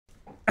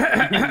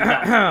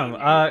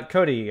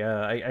Cody,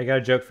 I got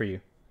a joke for you.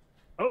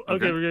 Oh,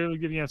 okay. We're gonna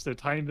give you a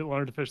tiny bit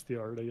longer to fish the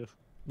art, I guess.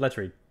 Let's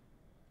read.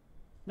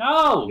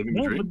 No!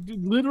 No, but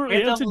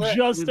literally, that's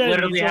just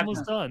said he's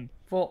almost done.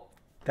 Well,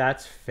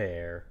 that's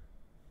fair.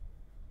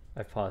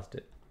 I paused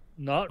it.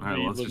 Not right,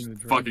 read let's Living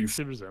just the fucking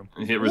Dream.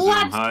 hit resume.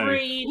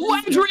 Hi.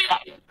 Let's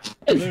read!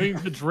 Living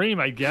the Dream,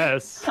 I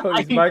guess.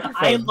 Cody's I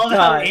microphone love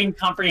how died.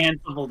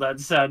 incomprehensible that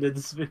sounded.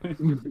 I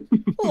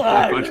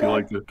thought you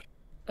liked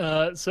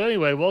it. So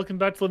anyway, welcome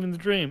back to Living the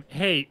Dream.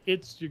 Hey,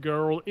 it's your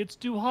girl, it's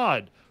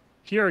Duhad.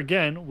 Here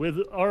again with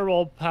our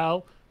old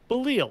pal,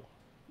 Belil.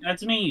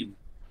 That's me.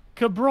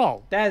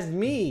 Cabral. That's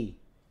me.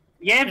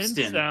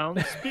 Yamston. And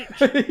Sound Speech.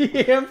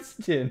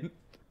 Yamston.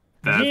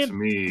 That's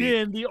me.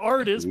 Yamston, the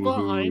artist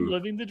behind Woohoo.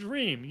 Living the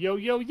Dream. Yo,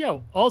 yo,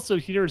 yo. Also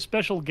here, a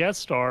special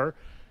guest star,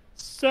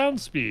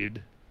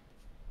 Soundspeed.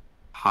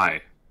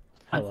 Hi.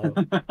 Hello.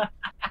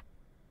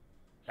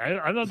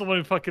 I'm not the one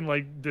who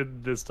fucking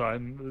did this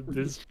time.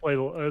 This went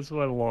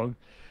along.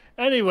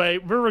 Anyway,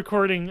 we're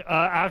recording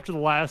after the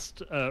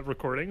last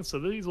recording, so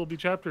these will be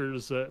chapter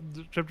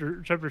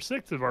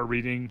 6 of our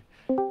reading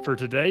for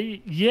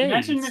today. Yay!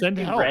 Imagine if Send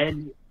we help.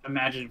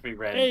 Imagine if we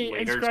read Hey,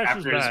 later and Scratch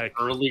is chapters back.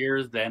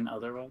 earlier than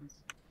other ones.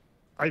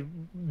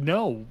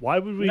 No. Why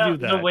would we No, do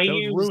that? the way That would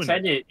you ruin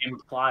said it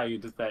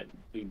implied that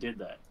we did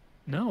that.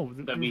 No,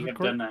 That we have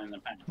done that in the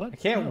past. What? I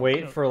can't No,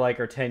 wait no. for like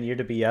our 10-year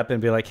to be up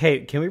and be like,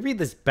 hey, can we read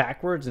this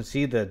backwards and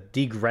see the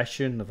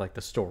digression of like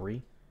the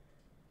story?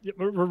 Yeah,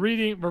 we're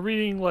reading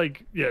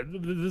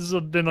this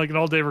has been like an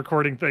all-day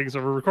recording thing, so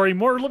we're recording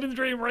more Living the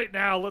Dream right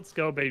now. Let's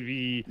go,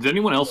 baby. Did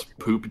anyone else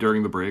poop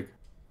during the break?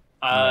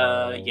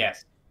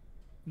 Yes.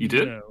 You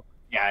did? No.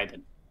 Yeah, I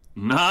did.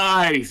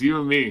 Nice, you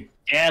and me.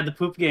 Yeah, the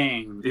poop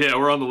gang. Yeah,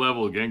 we're on the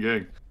level, gang,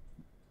 gang.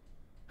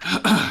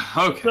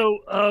 Okay. So,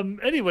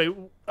 anyway,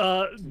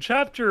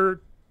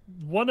 chapter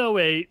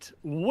 108,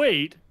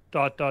 wait, ...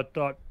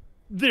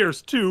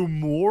 There's two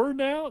more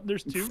now?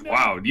 There's two now?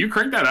 Wow, do you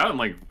crank that out in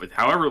like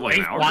however an Wait,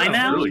 hour? why That's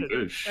now? really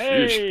good.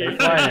 Sheesh. Hey!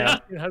 Why now?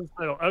 It has a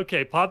title.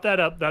 Okay, pop that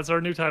up. That's our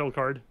new title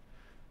card.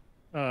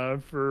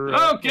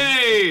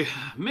 Okay,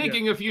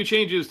 making a few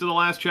changes to the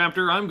last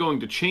chapter. I'm going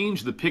to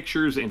change the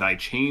pictures and I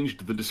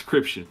changed the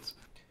descriptions.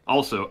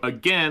 Also,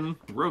 again,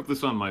 wrote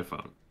this on my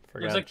phone.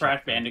 Forgot like to Crash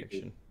check the Bandicoot.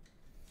 fiction.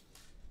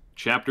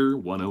 Chapter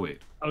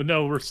 108. Oh,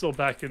 no, we're still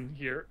back in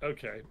here.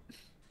 Okay.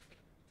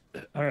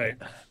 All right.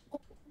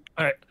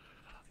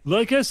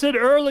 Like I said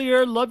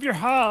earlier, love your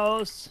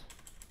house.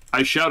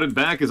 I shouted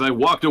back as I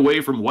walked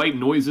away from white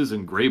noises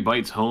and Gray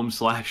Bite's home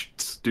 /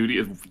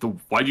 studio.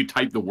 Why'd you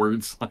type the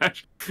word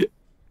 /?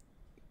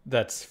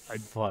 That's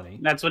funny.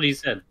 That's what he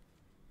said.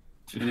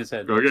 In his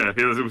head. Oh yeah,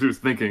 he was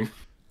thinking.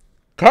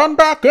 Come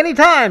back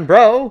anytime,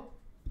 bro.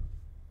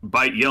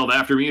 Bite yelled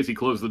after me as he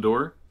closed the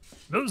door.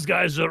 Those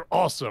guys are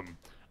awesome.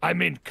 I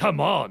mean, come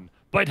on.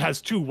 Bite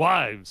has 2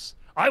 wives.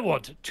 I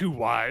want 2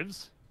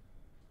 wives.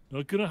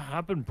 Not gonna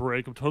happen,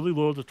 Break. I'm totally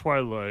loyal to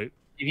Twilight.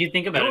 If you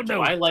think about it, No.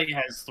 Twilight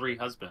has 3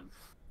 husbands.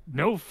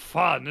 No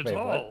fun at Wait,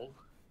 all.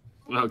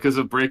 Well, because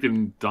of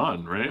Breaking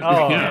Dawn, right?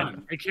 Oh. Yeah.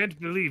 I can't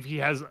believe he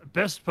has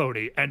best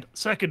pony and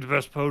second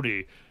best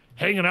pony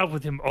hanging out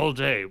with him all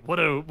day. What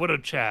a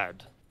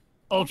Chad.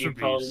 Ultra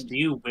Beast. Do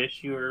you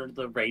wish you were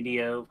the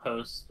radio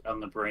host on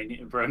the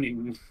Brony?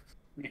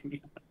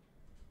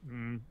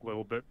 A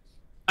little bit.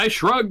 I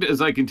shrugged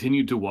as I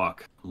continued to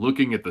walk,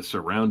 looking at the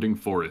surrounding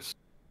forest.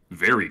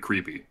 Very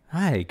creepy.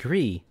 I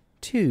agree.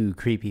 Too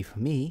creepy for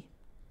me.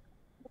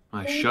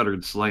 I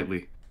shuddered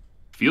slightly.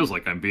 Feels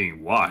like I'm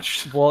being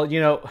watched. Well, you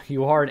know,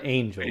 you are an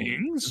angel.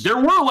 Things? There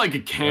were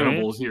like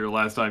cannibals here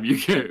last time you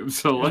came,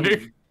 so like.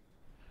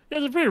 Yeah,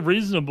 it's a very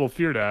reasonable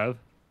fear to have.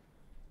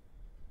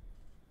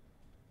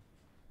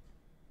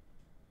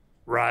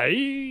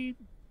 Right?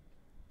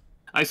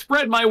 I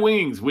spread my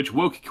wings, which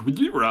woke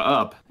Kudira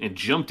up, and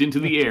jumped into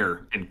the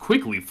air, and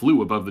quickly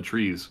flew above the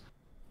trees.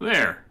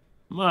 There.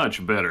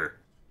 Much better.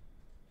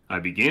 I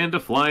began to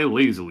fly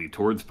lazily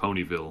towards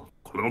Ponyville.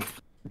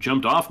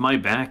 Jumped off my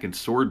back and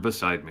soared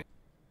beside me.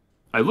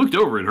 I looked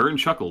over at her and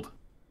chuckled.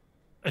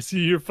 I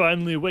see you're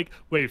finally awake.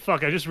 Wait,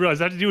 fuck, I just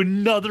realized I have to do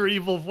another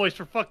evil voice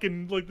for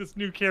fucking, like, this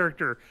new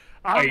character.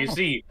 Oh, you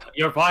see,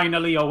 you're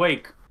finally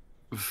awake.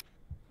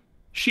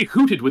 She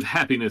hooted with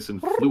happiness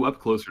and flew up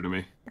closer to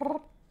me.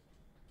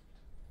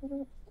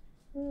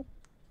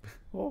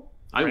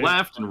 I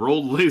laughed and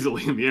rolled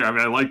lazily in the air. I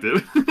mean, I liked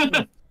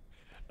it.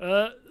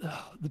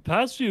 The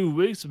past few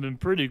weeks have been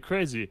pretty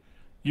crazy.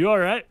 You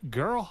alright,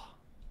 girl?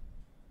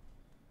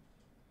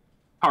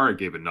 Kara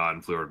gave a nod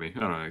and flew over me. I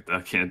don't know.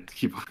 I can't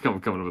keep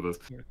coming up with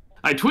this.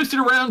 I twisted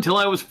around till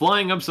I was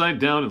flying upside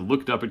down and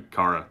looked up at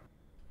Kara.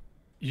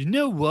 You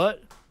know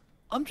what?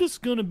 I'm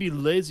just gonna be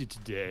lazy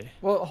today.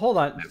 Well, hold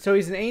on. So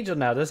he's an angel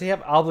now. Does he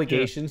have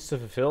obligations to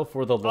fulfill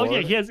for the Lord? Oh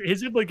yeah, he has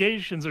his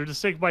obligations are to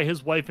stick by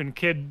his wife and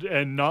kid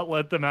and not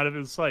let them out of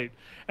his sight.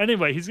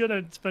 Anyway, he's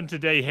gonna spend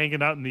today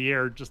hanging out in the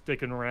air, just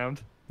dicking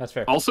around. That's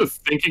fair. Also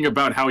thinking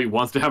about how he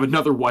wants to have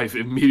another wife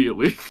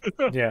immediately.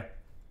 Yeah.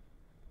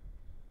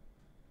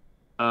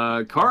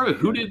 Kara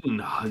hooted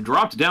and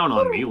dropped down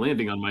on me,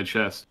 landing on my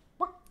chest.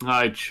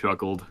 I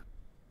chuckled.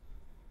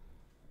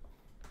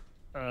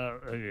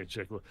 Okay,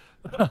 check.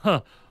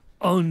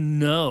 Oh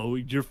no,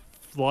 you're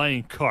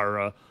flying,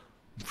 Kara.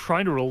 I'm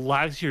trying to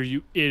relax here,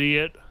 you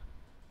idiot.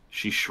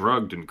 She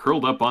shrugged and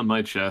curled up on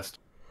my chest.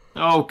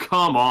 Oh,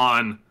 come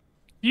on.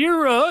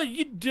 Kira,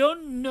 you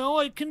don't know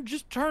I can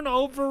just turn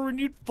over and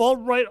you'd fall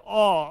right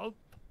off.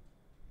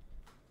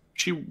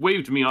 She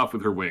waved me off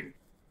with her wing.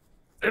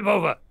 Flip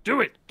over.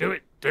 Do it. Do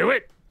it. Do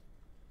it.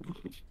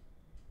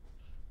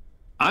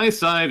 I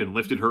sighed and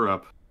lifted her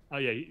up. Oh,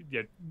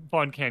 yeah.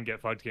 Fawn can get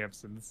Fawn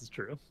Campson. This is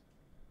true.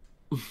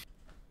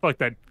 Fuck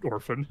that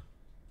orphan.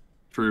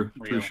 True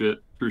Real. shit.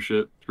 True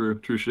shit.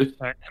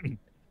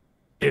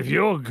 If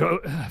you're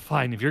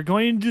fine, if you're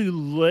going to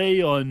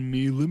lay on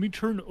me, let me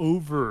turn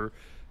over.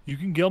 You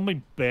can get on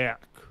my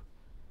back.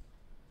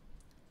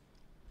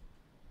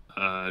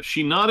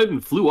 She nodded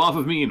and flew off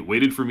of me and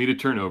waited for me to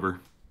turn over.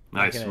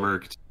 I Okay.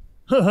 smirked.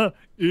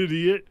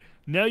 Idiot.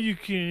 Now you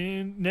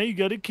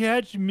gotta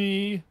catch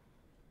me.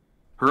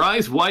 Her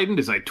eyes widened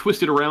as I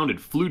twisted around and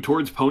flew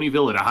towards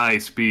Ponyville at a high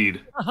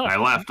speed. I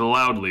laughed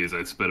loudly as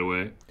I sped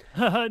away.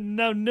 Now,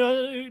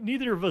 no,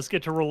 neither of us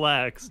get to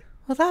relax.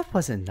 Well, that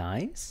wasn't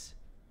nice.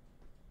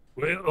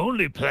 We're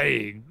only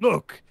playing.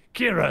 Look,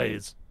 Kira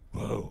is.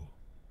 Whoa.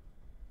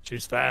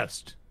 She's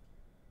fast.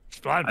 She's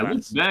flying I looked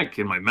fast. back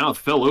and my mouth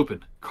fell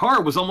open.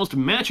 Car was almost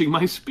matching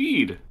my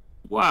speed.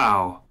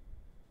 Wow.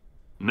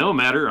 No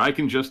matter, I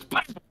can just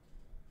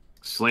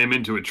slam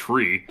into a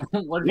tree.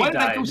 What if Why he did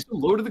that go died? so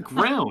low to the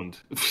ground?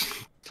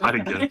 I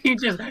didn't get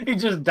it. he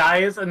just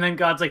dies, and then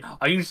God's like,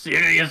 "Are you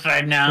serious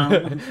right now?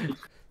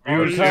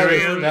 Are you Sorry,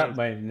 serious? not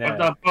my What neck.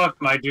 the fuck,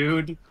 my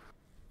dude?"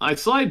 I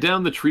slid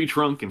down the tree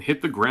trunk and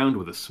hit the ground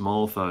with a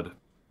small thud.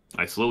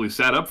 I slowly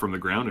sat up from the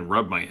ground and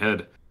rubbed my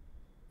head.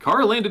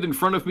 Car landed in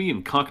front of me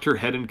and cocked her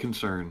head in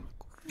concern.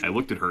 I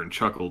looked at her and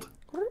chuckled.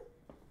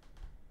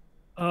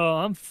 Oh,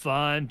 I'm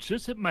fine.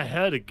 Just hit my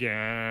head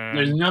again.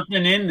 There's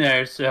nothing in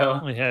there, so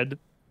My head.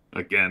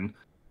 Again.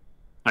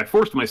 I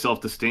forced myself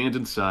to stand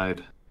and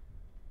sighed.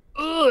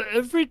 Ugh,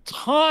 every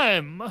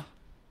time.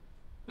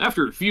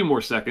 After a few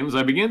more seconds,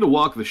 I began to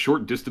walk the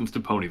short distance to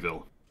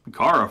Ponyville.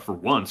 Kara, for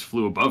once,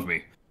 flew above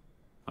me.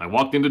 I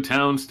walked into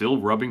town, still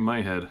rubbing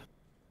my head.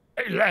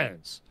 Hey,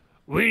 Lance.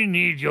 We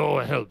need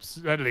your help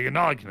settling an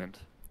argument.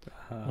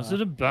 What's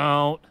it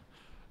about?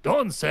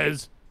 Dawn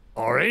says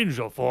our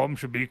angel form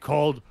should be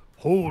called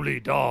Holy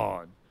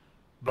Dawn,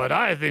 but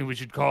I think we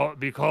should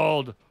be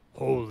called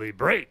Holy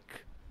Break.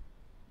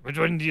 Which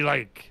one do you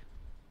like?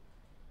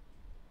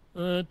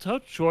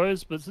 Tough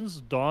choice, but since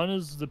Dawn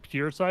is the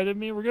pure side of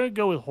me, we're gonna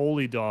go with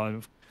Holy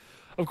Dawn.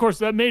 Of course,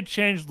 that may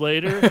change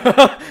later.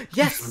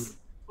 Yes.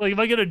 Like if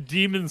I get a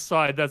demon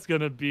side, that's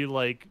gonna be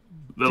like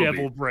That'll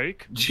Devil be-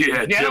 Break.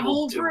 Yeah,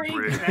 Devil Break.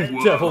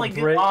 That's Devil like,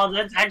 Break. oh,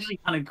 that's actually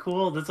kind of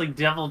cool. That's like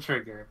Devil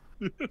Trigger.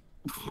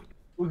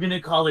 We're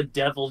gonna call it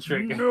Devil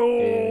Trigger. No.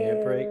 Give me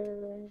a break.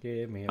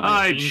 Give me a break.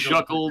 I Angel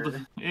chuckled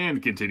Trigger.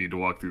 and continued to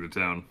walk through the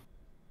town.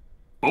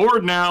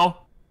 Bored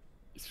now.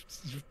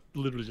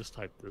 Literally just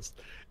type this.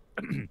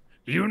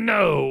 You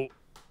know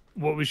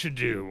what we should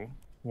do.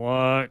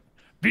 What?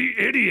 Be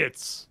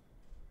idiots.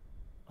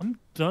 I'm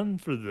done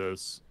for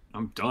this.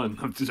 I'm done.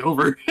 I'm just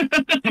over.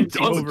 I'm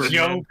done with over, this.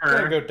 man. Gotta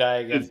Joker. go die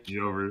again. It's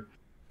over.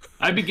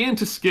 I began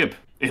to skip,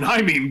 and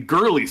I mean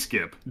girly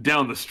skip,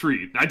 down the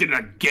street. I did it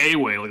in a gay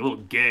way, like a little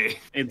gay.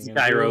 It's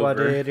Guy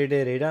Rover.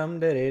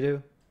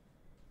 Dum-diddy-dum-diddy-doo.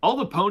 All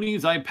the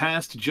ponies I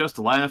passed just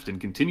laughed and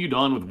continued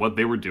on with what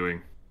they were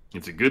doing.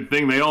 It's a good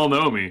thing they all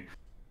know me.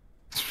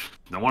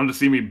 They wanted to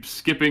see me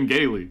skipping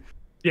gaily.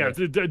 Yeah,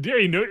 you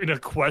know, in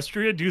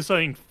Equestria, do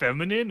something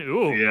feminine?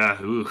 Ooh. Yeah,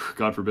 ooh,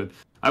 God forbid.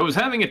 I was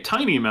having a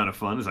tiny amount of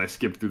fun as I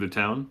skipped through the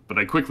town, but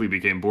I quickly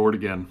became bored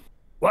again.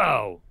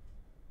 Wow.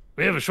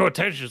 We have a short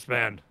attention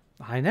span.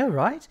 I know,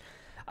 right?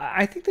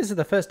 I think this is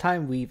the first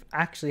time we've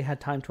actually had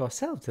time to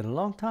ourselves in a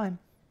long time.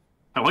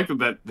 I like that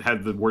that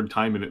had the word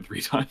time in it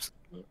 3 times.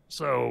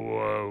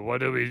 So, what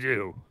do we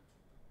do?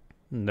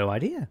 No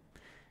idea.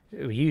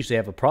 We usually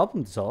have a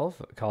problem to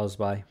solve caused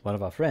by one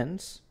of our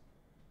friends.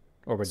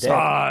 Or we're dead.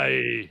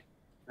 Sigh.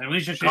 And we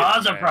should Shit,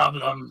 cause a man.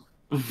 problem.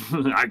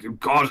 I could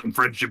cause a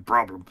friendship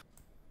problem.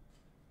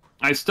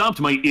 I stopped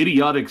my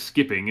idiotic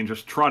skipping and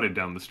just trotted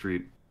down the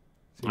street.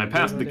 I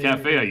passed the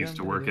cafe I used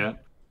to work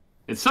at.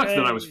 It sucks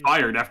that I was Hey.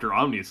 fired after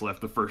Omnius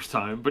left the first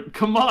time, but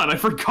come on, I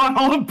forgot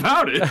all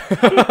about it.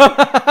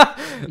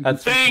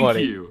 That's Thank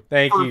funny. you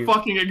Thank for you.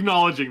 fucking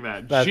acknowledging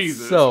that. That's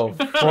Jesus. so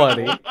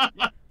funny.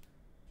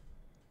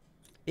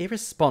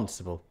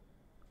 Irresponsible.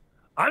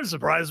 I'm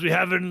surprised we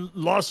haven't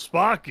lost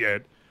Spock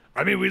yet.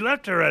 I mean, we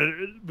left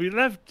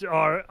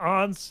our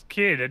aunt's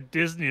kid at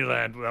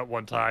Disneyland that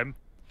one time.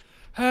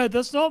 Hey,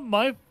 that's not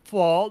my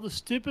fault. The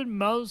stupid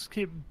mouse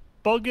kept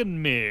bugging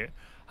me.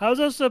 How was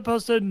I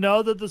supposed to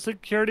know that the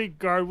security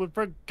guard would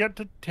forget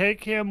to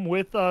take him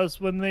with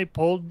us when they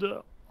pulled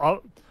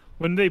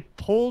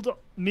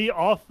me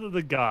off of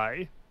the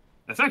guy?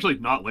 That's actually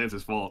not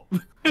Lance's fault.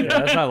 Yeah,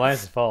 that's not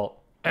Lance's fault.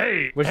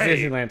 Hey, Which hey,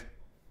 Disneyland?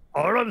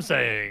 all I'm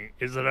saying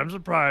is that I'm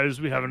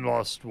surprised we haven't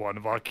lost one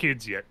of our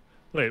kids yet.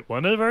 Wait,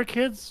 one of our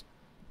kids?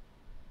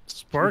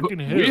 Spark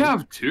and who? We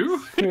have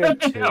two?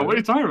 Yeah, what are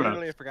you talking about?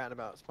 Literally forgotten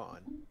about Spawn.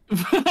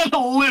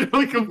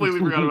 Literally completely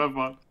forgot about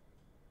Spawn.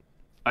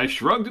 I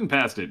shrugged and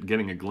passed it,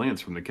 getting a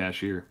glance from the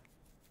cashier.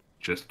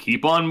 Just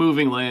keep on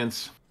moving,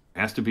 Lance.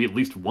 Has to be at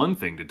least one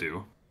thing to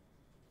do.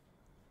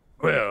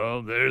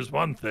 Well, there's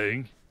one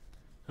thing.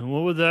 And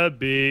what would that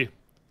be?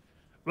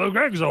 Well,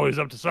 Greg's always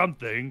up to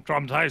something.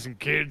 Traumatizing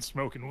kids,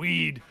 smoking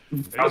weed.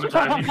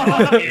 Sometimes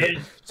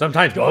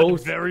God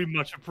both. very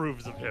much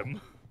approves of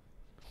him.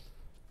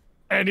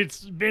 And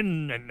it's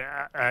been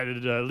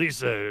at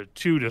least 2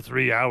 to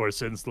 3 hours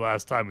since the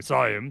last time we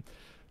saw him.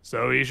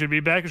 So he should be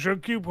back at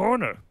Sugar Cube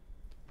Corner.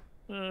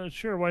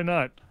 Sure, why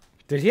not?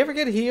 Did he ever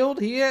get healed?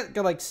 He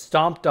got like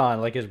stomped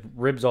on, like his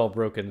ribs all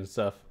broken and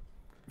stuff.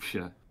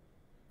 Yeah.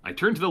 I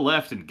turned to the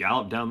left and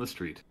galloped down the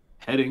street,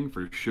 heading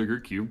for Sugar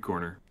Cube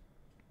Corner.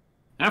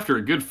 After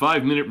a good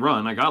 5-minute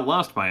run, I got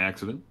lost by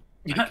accident.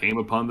 I came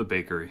upon the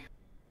bakery.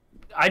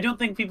 I don't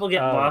think people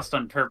get lost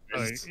on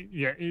purpose.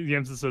 Yeah,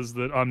 Yamsa says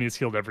that Omni's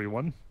healed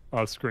everyone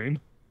off screen.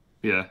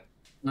 Yeah.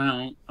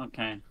 Well,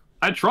 okay.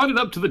 I trotted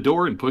up to the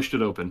door and pushed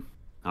it open.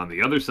 On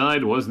the other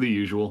side was the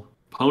usual.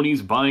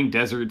 Ponies buying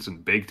desserts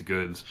and baked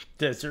goods.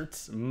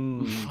 Deserts.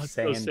 so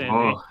Sand. sandy.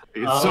 Oh,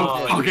 it's so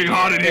Oh, fucking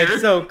hot in here.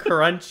 It's so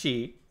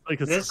crunchy.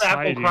 Like a This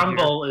society apple here.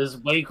 crumble is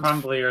way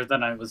crumblier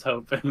than I was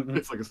hoping.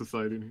 It's like a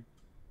society in here.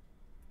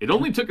 It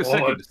only took a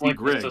second to it's see like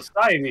Greg,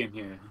 society in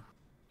here.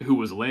 who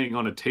was laying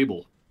on a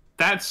table.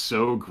 That's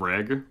so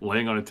Greg,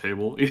 laying on a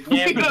table.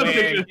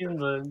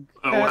 Everywhere.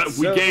 That's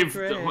We so gave,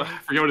 Greg. I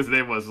forget what his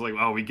name was. Like,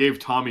 we gave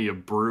Tommy a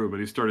broom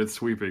and he started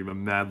sweeping the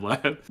mad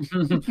lad.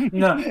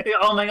 No,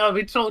 oh my god,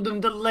 we told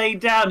him to lay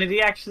down and he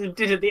actually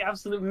did it, the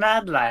absolute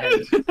mad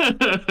lad.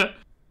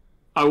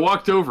 I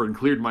walked over and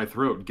cleared my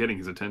throat, getting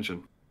his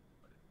attention.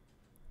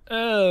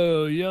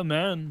 Oh, yeah,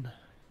 man.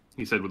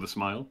 He said with a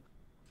smile.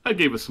 I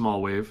gave a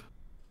small wave.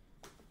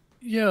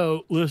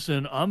 Yo,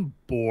 listen, I'm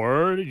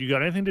bored. You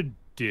got anything to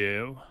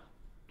do?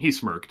 He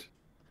smirked.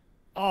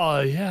 Oh,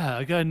 yeah,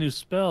 I got a new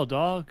spell,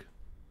 dog.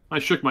 I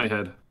shook my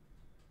head.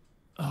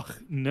 Ugh,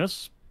 no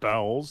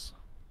spells.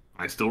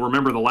 I still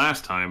remember the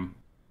last time.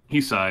 He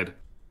sighed.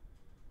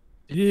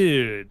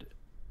 Dude,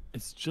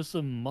 it's just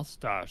a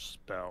mustache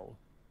spell.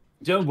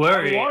 Don't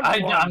worry, I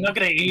want one. I'm not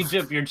gonna age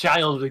up your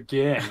child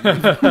again.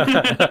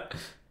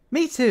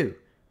 Me too.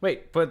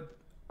 Wait, but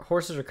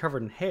horses are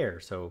covered in hair,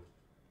 so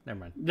never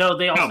mind. No,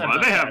 they also Come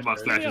on, they have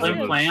mustaches. mustaches Like in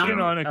this lamb. show.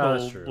 Canonical, Oh,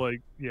 that's true.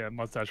 like, yeah,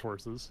 mustache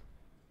horses.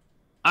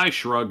 I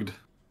shrugged.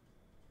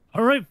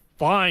 All right,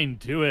 fine,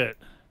 do it.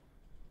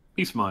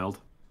 He smiled.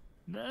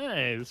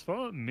 Nice,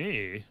 follow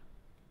me.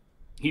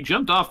 He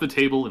jumped off the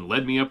table and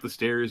led me up the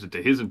stairs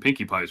into his and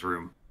Pinkie Pie's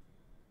room.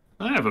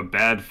 I have a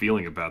bad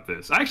feeling about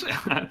this. Actually,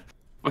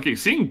 okay,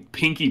 seeing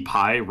Pinkie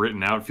Pie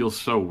written out feels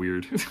so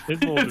weird. It's a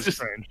little bit just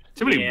strange.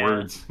 too many Yeah.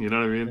 words, you know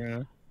what I mean?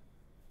 Yeah.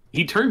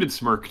 He turned and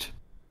smirked.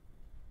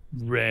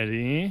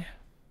 Ready?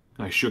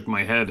 I shook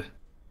my head.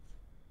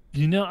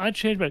 You know, I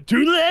changed my...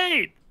 Too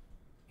late!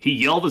 He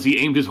yelled as he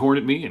aimed his horn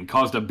at me and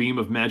caused a beam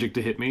of magic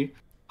to hit me.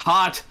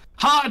 Hot!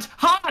 Hot!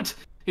 Hot!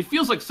 It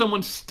feels like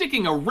someone's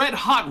sticking a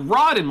red-hot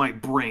rod in my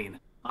brain.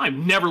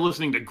 I'm never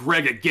listening to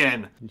Greg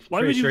again. Why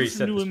Pretty would you sure he listen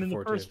said to this him in the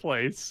before, first too.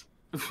 place?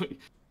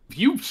 If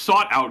you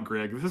sought out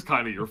Greg, this is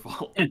kind of your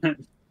fault.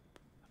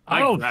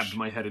 I Ouch. grabbed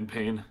my head in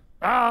pain.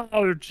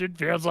 Ouch, it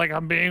feels like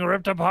I'm being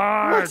ripped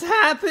apart. What's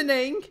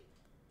happening?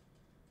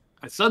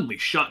 I suddenly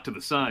shot to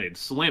the side,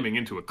 slamming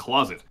into a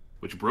closet,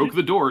 which broke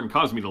the door and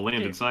caused me to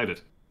land inside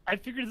it. I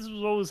figured this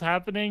was what was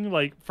happening,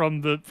 like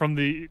from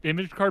the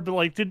image card, but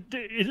like,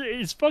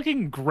 is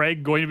fucking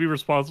Greg going to be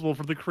responsible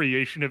for the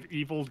creation of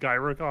evil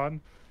Gyrocon?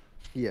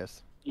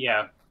 Yes.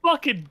 Yeah.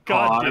 Fucking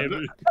God.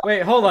 goddamn it!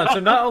 Wait, hold on. So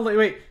not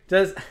only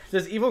does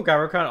Evil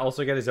Gyrocon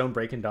also get his own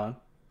Breaking Dawn?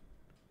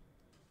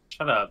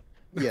 Shut up.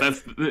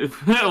 Yes.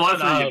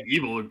 That's an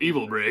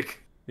evil break.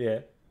 Yeah.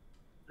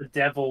 The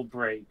devil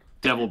break.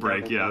 Devil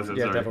break, Devil yeah. break. so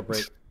Yeah, sorry. Devil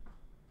Break.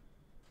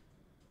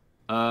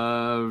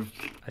 Uh,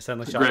 I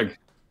suddenly shot.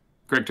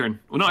 Greg turn.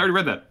 Oh no, I already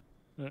read that.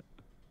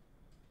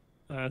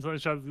 So I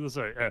shot.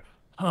 Sorry.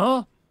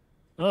 Huh?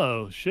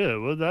 Oh shit!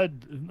 Well,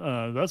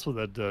 that's what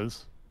that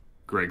does.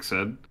 Greg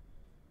said.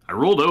 I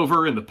rolled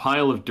over in the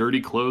pile of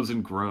dirty clothes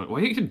and groaned.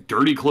 Why you get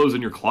dirty clothes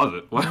in your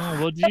closet? What?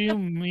 Oh, what do you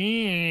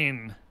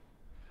mean?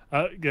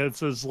 Yeah, it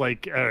says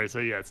like. All right, so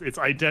yeah, it's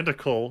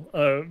identical.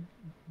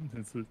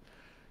 It says,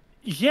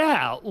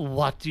 yeah.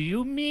 What do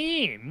you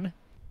mean?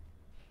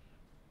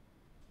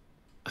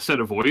 I said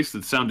a voice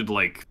that sounded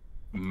like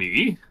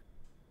me.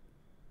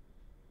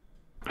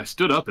 I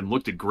stood up and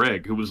looked at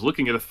Greg, who was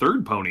looking at a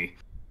third pony.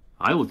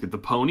 I looked at the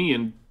pony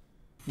and...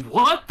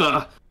 What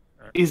the...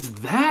 Is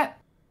that...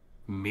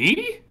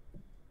 me?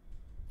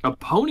 A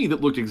pony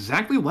that looked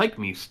exactly like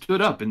me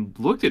stood up and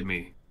looked at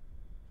me.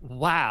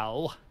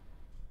 Wow.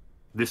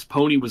 This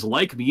pony was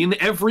like me in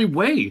every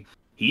way.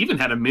 He even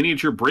had a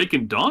miniature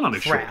Breaking Dawn on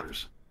his Crap.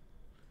 shoulders.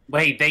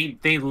 Wait,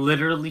 they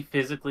literally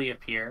physically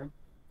appear?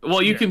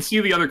 Well, you Yeah. can see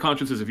the other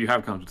consciences if you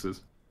have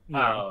consciences. No.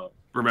 Oh.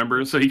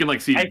 Remember? So he can, like,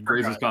 see I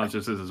Grace's forgot.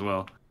 consciences as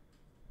well.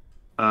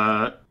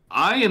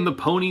 I and the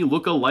pony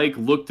look-alike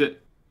looked at...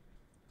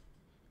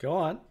 Go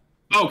on.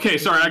 Okay,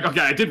 sorry.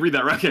 I did read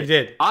that right. Okay. You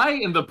did. I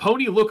and the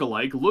pony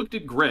look-alike looked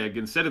at Greg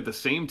and said at the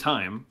same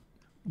time...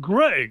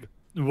 Greg,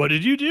 what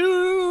did you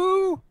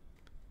do?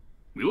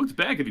 We looked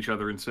back at each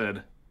other and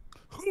said...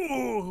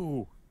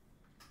 Ooh.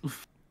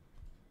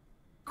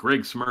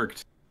 Greg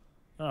smirked.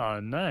 Oh,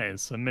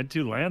 nice. I meant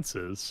 2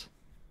 lances.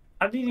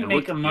 How did you And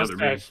make look a at the other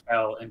mustache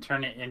spell and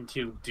turn it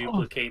into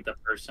duplicate the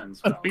person's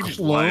A spell? He just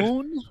lied.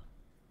 clone?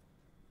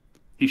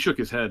 He shook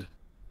his head.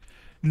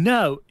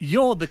 No,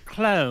 you're the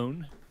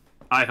clone.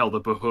 I held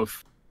up a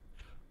hoof.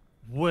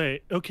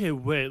 Wait,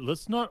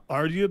 let's not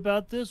argue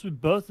about this. We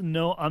both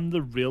know I'm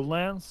the real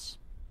Lance.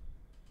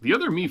 The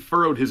other me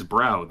furrowed his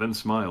brow, then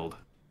smiled.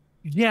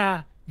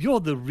 Yeah, you're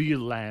the real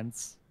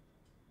Lance.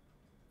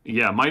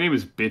 Yeah, my name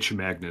is Bitch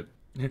Magnet.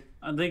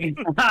 Are they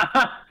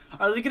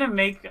gonna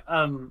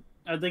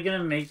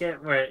make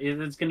it where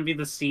it's gonna be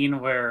the scene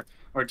where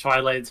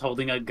Twilight's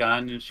holding a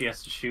gun and she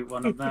has to shoot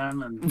one of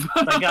them and it's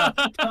like,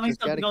 tell me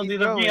Just something gotta I'll keep do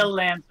the going. real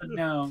Lance would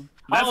know.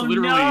 That's Oh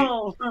literally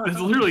no! that's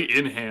literally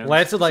in hand.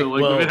 Lance is like, so,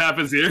 like well- if it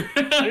happens here.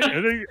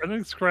 I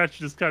think Scratch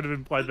just kind of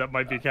implied that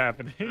might be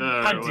happening.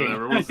 God damn.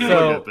 Whatever. We'll, see.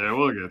 So- We'll get there.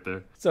 We'll get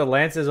there. So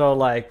Lance is all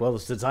like, well,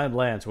 since I'm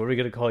Lance, what are we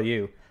going to call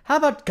you? How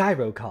about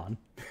GyroCon?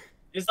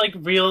 It's like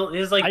real.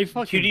 It's I like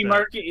fucking Cutie bet.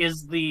 Mark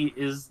is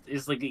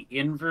like the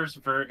inverse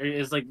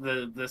is like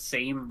the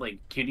same like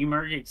Cutie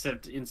Mark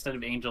except instead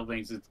of angel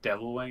wings it's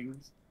devil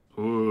wings.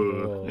 Ooh,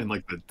 Whoa. and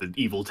like the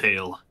evil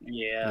tail.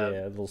 Yeah.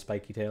 Yeah, a little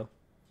spiky tail.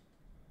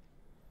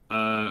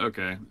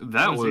 Okay.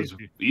 That was was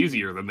easy.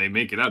 easier than they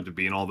make it out to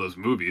be in all those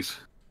movies.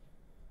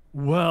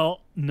 Well,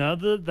 now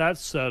that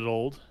that's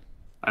settled,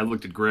 I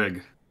looked at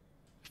Greg.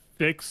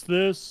 fix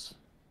this.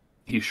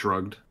 He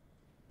shrugged.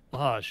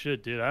 Oh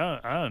shit, dude! I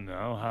don't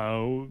know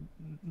how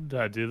did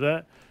I do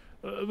that.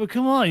 But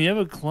come on, you have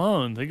a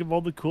clone. Think of all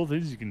the cool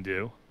things you can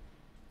do.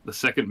 The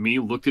second me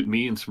looked at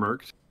me and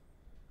smirked.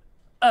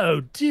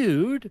 Oh,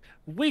 dude,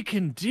 we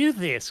can do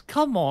this.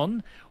 Come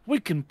on, we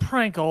can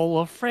prank all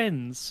our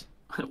friends.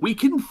 We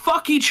can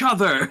fuck each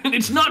other, and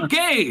it's not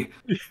gay.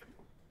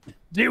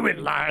 Do it,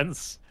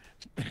 Lance.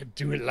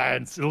 Do it,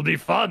 Lance. It'll be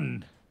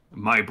fun.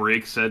 My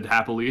break said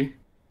happily.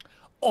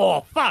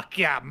 Oh, fuck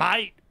yeah,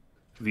 mate.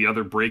 The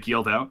other break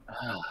yelled out.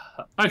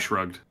 I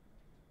shrugged.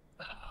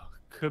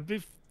 Could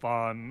be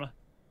fun.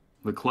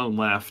 The clone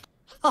laughed.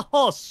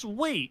 Oh,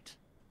 sweet.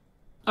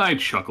 I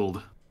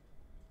chuckled.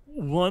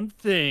 One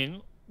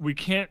thing, we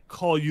can't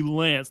call you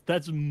Lance.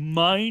 That's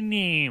my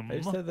name. I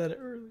said that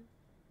earlier.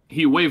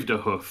 He waved a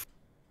hoof.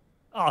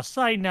 I'll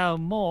say no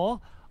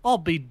more. I'll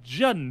be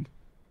Jun.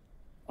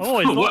 I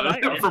always thought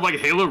What? that. From like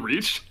Halo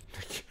Reach?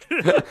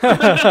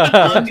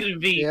 I'm gonna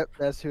be Yep,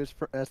 that's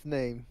that's the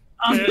name.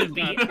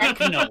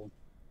 Ekno.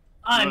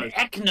 I'm Right.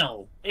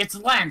 Ekno. It's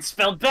Lance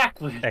spelled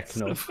backwards.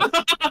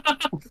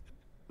 Ekno.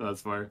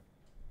 That's fire.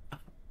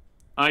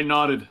 I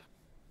nodded.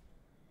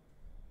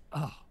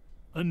 Oh,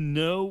 I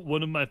know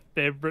one of my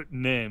favorite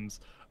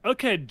names.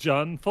 Okay,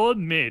 John, follow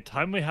me.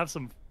 Time we have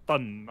some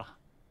fun.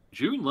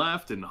 June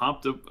laughed and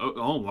hopped up.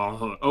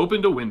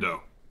 Opened a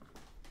window.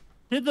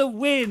 To the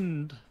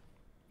wind.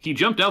 He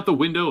jumped out the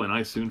window and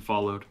I soon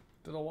followed.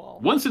 To the wall.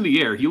 Once in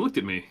the air, he looked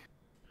at me.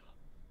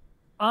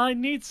 I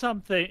need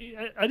something.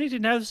 I need to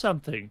know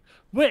something.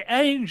 We're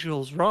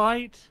angels,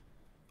 right?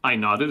 I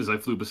nodded as I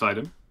flew beside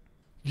him.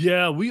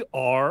 Yeah, we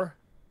are.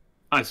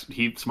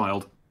 He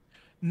smiled.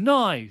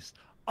 Nice.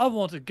 I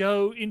want to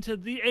go into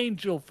the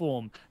angel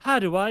form. How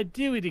do I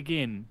do it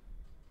again?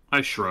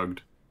 I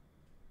shrugged.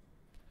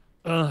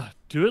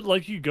 Do it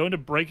like you go into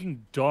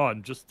Breaking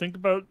Dawn. Just think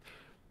about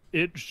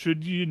it.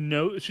 Shouldn't you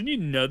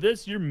know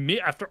this? You're me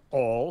after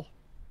all.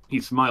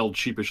 He smiled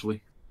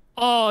sheepishly.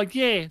 Oh,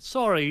 yeah.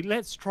 Sorry.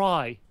 Let's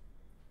try.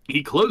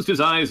 He closed his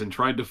eyes and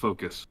tried to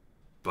focus.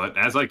 But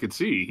as I could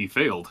see, he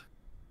failed.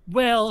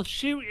 Well,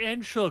 shoot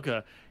and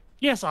sugar.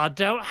 Yes, I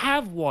don't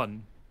have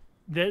one.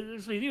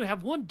 We do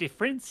have one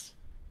difference.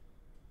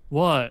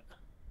 What?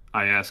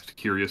 I asked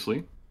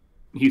curiously.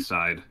 He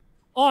sighed.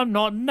 I'm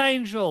not an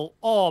angel.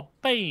 Oh,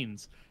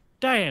 beans.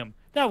 Damn,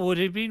 that would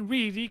have been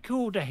really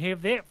cool to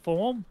have that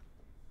form.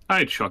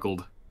 I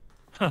chuckled.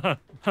 Don't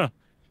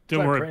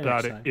Try worry praying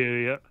about next it, time.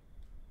 idiot.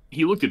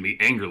 He looked at me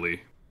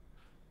angrily.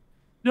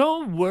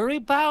 Don't worry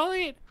about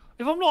it.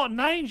 If I'm not an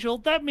angel,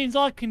 that means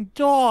I can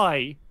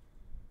die.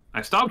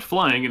 I stopped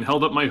flying and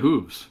held up my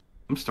hooves.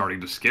 I'm staring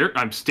to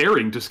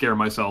scare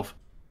myself.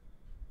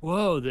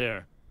 Whoa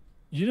there.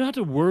 You don't have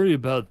to worry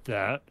about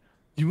that.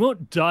 You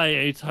won't die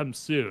anytime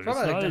soon.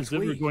 Probably It's like not next as if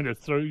we're week. going to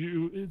throw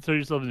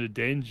yourself into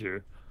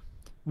danger.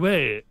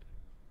 Wait.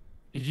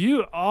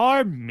 You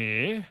are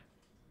me?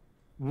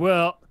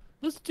 Well,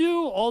 let me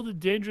do all the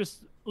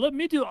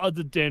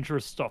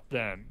dangerous stuff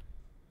then.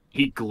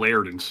 He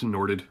glared and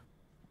snorted.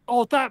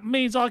 Oh, that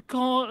means I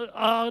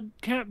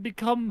can't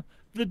become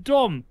the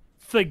Dom.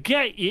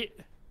 Forget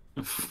it.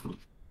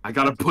 I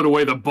gotta put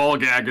away the ball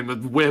gag and the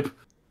whip.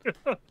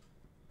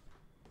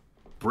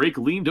 Brake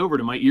leaned over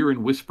to my ear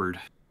and whispered.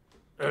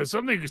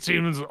 Something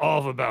seems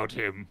off about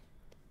him.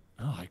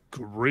 Oh, I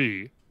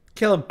agree.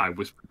 Kill him. I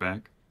whispered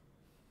back.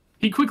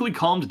 He quickly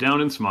calmed down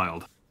and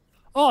smiled.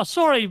 Oh,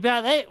 sorry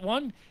about that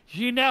one.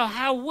 You know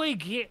how we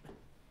get.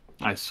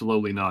 I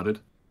slowly nodded.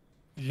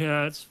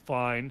 Yeah, it's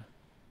fine.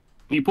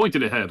 He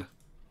pointed ahead.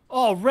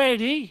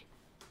 Already?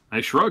 I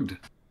shrugged.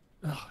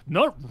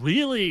 Not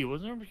really.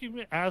 Wasn't keep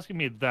asking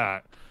me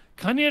that.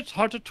 Kinda it's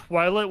hard to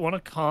Twilight want to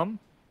come?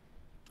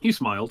 He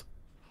smiled.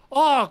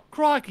 Oh,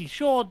 crikey,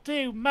 sure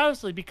do.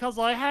 Mostly because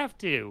I have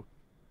to.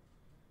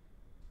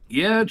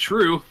 Yeah,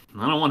 true.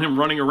 I don't want him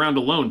running around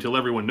alone till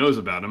everyone knows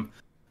about him.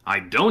 I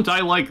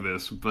like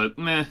this, but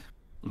meh.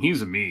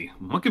 He's a me.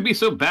 What could be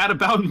so bad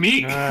about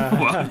me?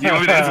 Well, do you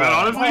want me to answer that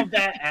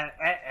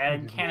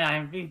honestly? Can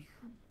I be?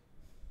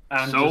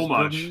 I'm So just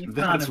much. making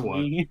That's fun of what.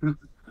 me.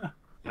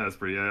 That's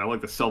pretty. I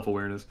like the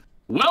self-awareness.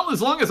 Well,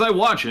 as long as I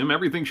watch him,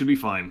 everything should be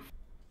fine.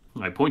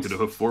 I pointed a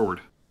hoof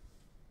forward.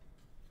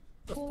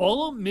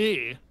 Follow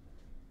me.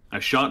 I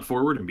shot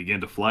forward and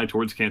began to fly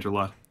towards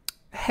Canterlot.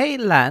 Hey,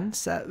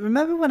 Lance,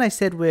 remember when I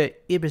said we're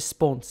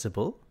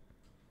irresponsible?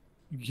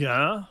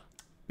 Yeah?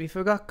 We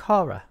forgot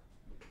Kara.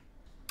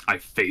 I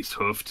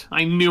face-hoofed.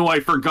 I knew I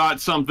forgot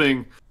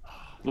something.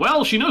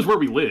 Well, she knows where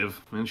we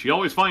live, and she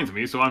always finds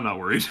me, so I'm not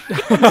worried.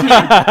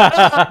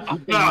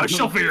 No,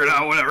 she'll figure it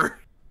out, whatever.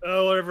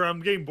 Oh, whatever.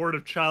 I'm getting bored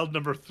of child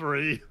number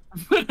 3.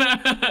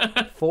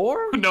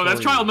 4? No,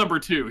 that's 3? child number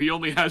 2. He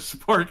only has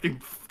Spark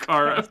and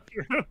Kara.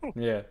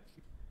 Yeah.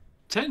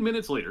 10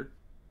 minutes later,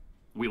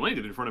 we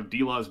landed in front of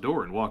Delaw's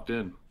door and walked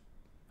in.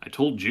 I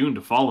told June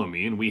to follow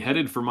me, and we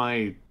headed for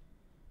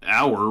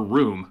our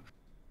room.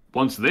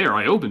 Once there,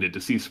 I opened it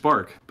to see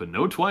Spark, but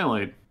no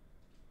Twilight.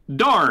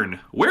 Darn!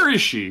 Where is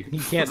she?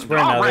 You can't swear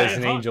now All there's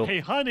right. an angel. Hey,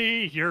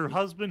 honey, your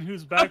husband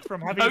who's back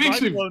from having That's his eye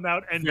actually blown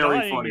out and very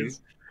dying funny.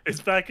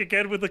 is back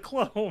again with a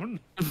clone.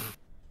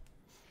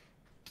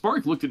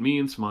 Spark looked at me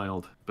and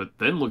smiled, but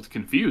then looked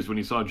confused when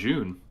he saw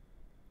June.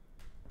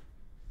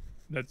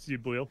 That's you,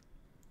 Boyle.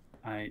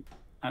 I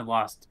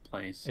lost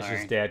place. It's Sorry.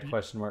 just dad,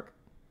 question mark.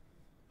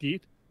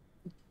 Geet?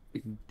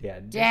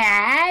 Dad.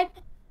 Dad?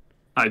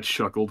 I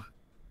chuckled.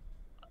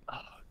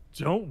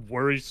 Don't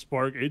worry,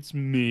 Spark. It's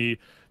me.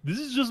 This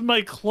is just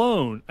my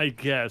clone, I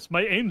guess.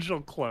 My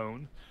angel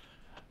clone.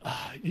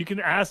 You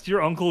can ask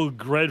your Uncle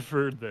Greg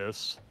for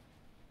this.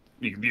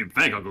 You can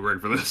thank Uncle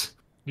Greg for this.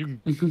 You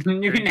can...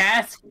 You can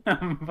ask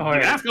him You for can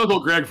it. ask Uncle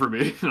Greg for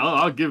me.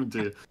 I'll give him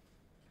to you.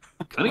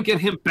 Gonna get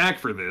him back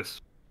for this.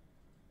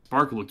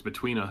 Spark looked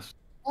between us.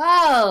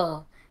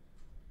 Whoa.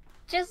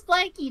 Just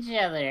like each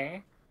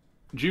other.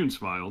 June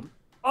smiled.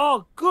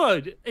 Oh,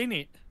 good, ain't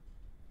it?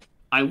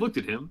 I looked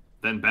at him,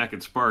 then back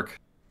at Spark.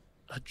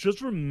 I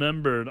just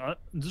remembered.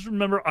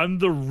 I'm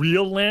the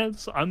real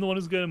Lance. I'm the one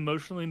who's gonna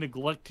emotionally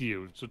neglect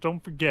you. So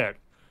don't forget.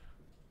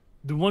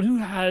 The one who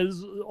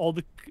has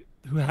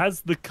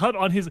the cut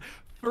on his.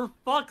 For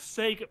fuck's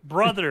sake,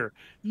 brother!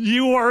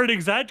 You are an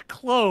exact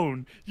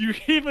clone. You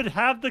even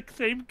have the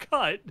same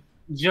cut.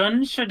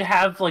 Jun should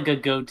have like a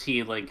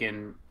goatee, like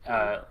in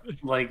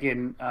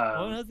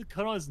One has the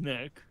cut on his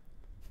neck.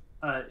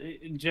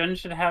 Jun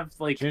should have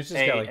like Jun's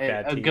just got, like,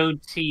 bad a teeth.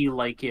 goatee,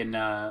 like in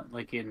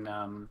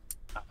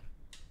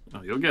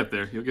Oh, you'll get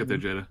there. You'll get there,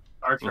 Jada.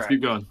 Star Let's Trek,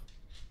 keep going.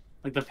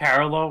 like the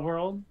parallel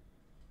world.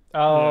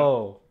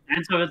 Oh.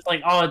 And so it's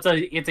like, oh,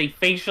 it's a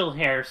facial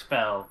hair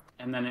spell,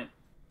 and then it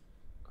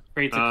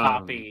creates a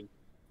copy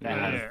that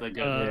yeah. has the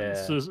goatee. Yeah.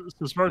 So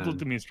Spark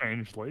looked at me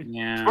strangely.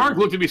 Yeah. Spark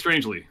looked at me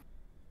strangely.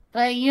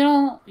 But you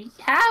don't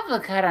have a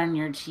cut on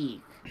your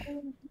cheek.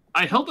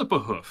 I held up a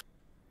hoof.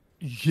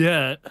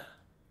 Yet. I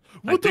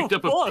What the picked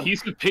up a fuck?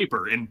 piece of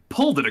paper and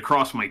pulled it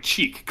across my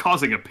cheek,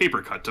 causing a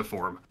paper cut to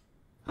form.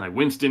 I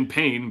winced in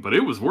pain, but it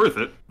was worth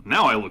it.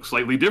 Now I look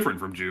slightly different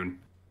from June.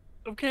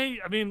 Okay,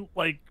 I mean,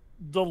 like,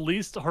 the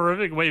least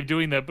horrific way of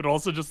doing that, but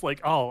also just like,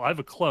 oh, I have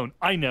a clone.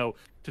 I know.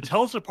 To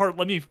tell us apart,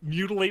 let me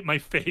mutilate my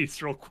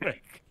face real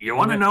quick. You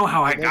want to know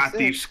how I That's got it.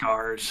 these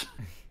scars?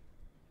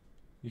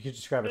 You could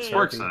just grab a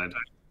Spark Sparky. side.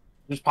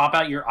 Just pop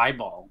out your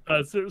eyeball.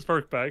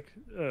 Spark back.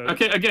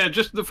 Okay, again,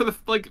 just for the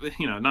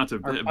not to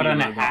Or be put on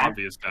a the hat.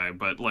 obvious guy,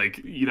 but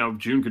like,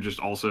 June could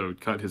just also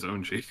cut his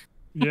own cheek.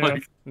 Yeah,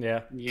 Like,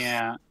 Yeah.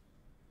 Yeah.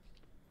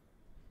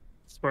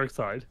 Spark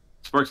side.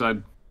 Spark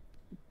side.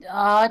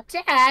 Oh,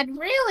 Dad,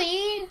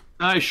 really?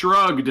 I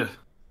shrugged.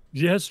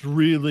 Yes,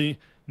 really.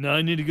 Now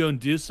I need to go and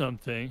do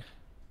something.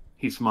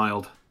 He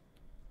smiled.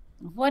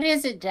 What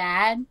is it,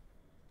 Dad?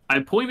 I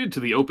pointed to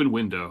the open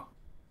window.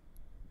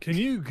 Can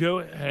you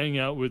go hang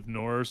out with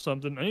Nora or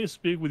something? I need to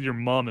speak with your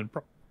mom in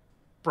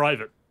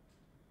private.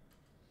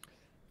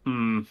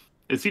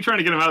 Is he trying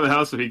to get him out of the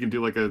house so he can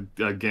do like a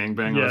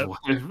gangbang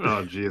on his wife?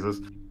 Oh, Jesus.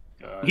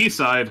 God. He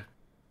sighed.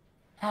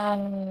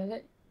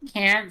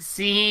 Can't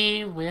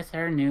see with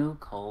her new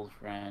cold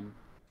friend.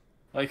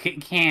 Like, it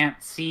can't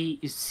see.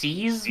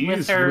 Sees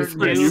with her with her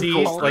new new Sees,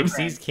 cold like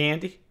friend. sees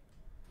candy.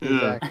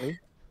 Yeah. Exactly.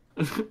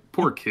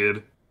 Poor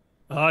kid.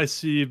 I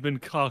see you've been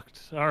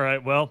cocked. All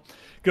right, well,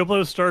 go play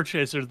with Star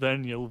Chaser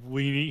then, you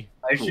weenie.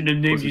 I should have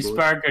named Pussy you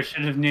boy. Spark. I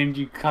should have named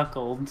you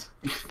Cuckold.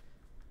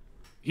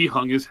 He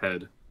hung his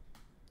head.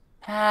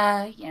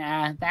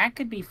 Yeah, that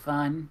could be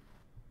fun.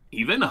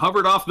 He then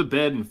hovered off the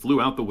bed and flew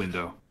out the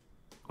window.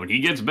 When he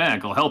gets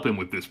back, I'll help him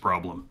with this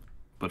problem.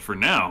 But for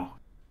now...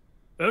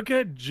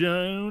 Okay,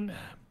 Joan.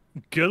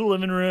 Go to the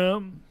living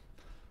room.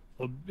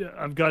 Well,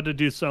 I've got to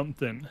do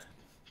something.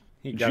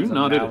 He June got a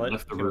nodded and mallet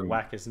left the to room.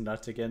 whack his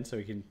nuts again, so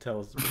he can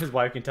tell his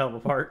wife can tell them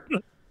apart.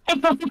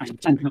 I'm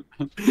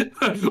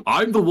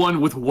the one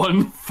with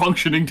one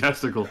functioning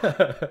testicle.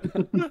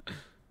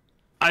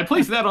 I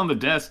placed that on the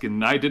desk,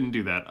 and I didn't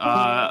do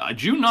that.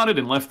 June nodded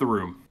and left the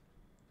room.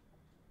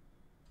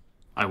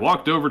 I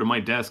walked over to my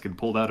desk and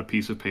pulled out a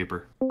piece of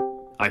paper.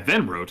 I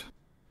then wrote,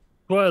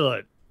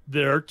 Twilight,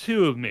 there are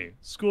two of me.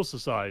 School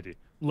society.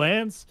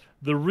 Lance,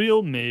 the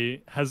real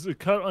me, has a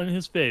cut on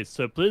his face,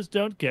 so please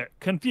don't get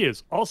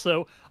confused.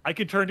 Also, I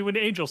can turn to an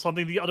angel,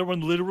 something the other one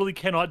literally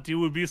cannot do.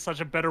 Would be such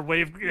a better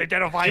way of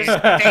identifying.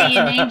 Stay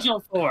in angel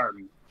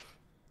form.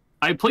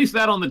 I placed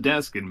that on the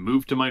desk and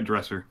moved to my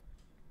dresser.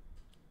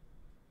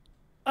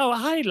 Oh,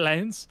 hey,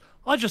 Lance.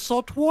 I just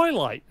saw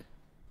Twilight.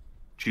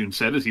 June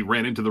said as he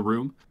ran into the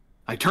room.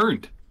 I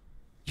turned.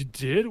 You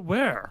did?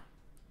 Where?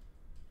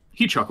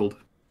 He chuckled.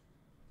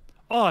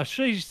 Oh,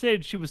 she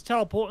said she was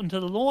teleporting to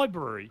the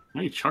library.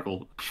 I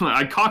chuckled.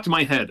 I cocked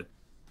my head.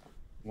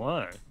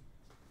 Why?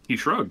 He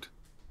shrugged.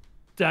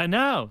 Don't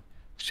know.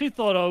 She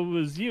thought I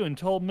was you and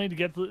told me to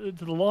get to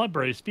the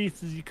library as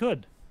fast as you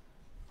could.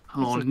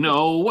 Oh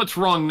no, what's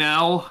wrong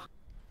now?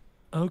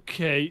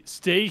 Okay,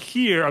 stay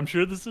here. I'm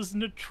sure this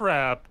isn't a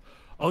trap.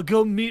 I'll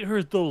go meet her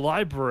at the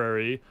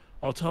library.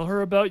 I'll tell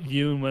her about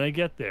you when I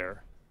get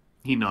there.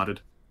 He nodded.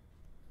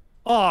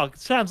 Oh,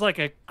 sounds like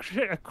a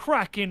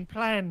cracking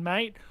plan,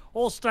 mate.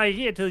 I'll stay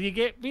here till you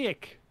get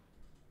back.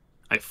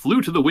 I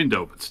flew to the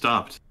window, but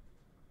stopped.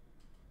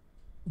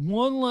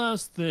 One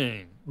last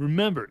thing.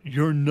 Remember,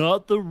 you're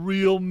not the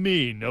real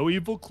me. No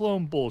evil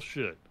clone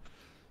bullshit.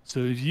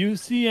 So if you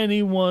see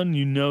anyone,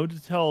 you know to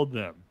tell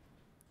them.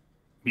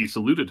 He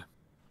saluted.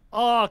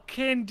 Oh,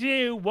 can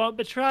do. Won't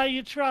betray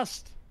your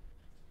trust.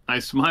 I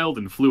smiled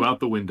and flew out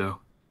the window.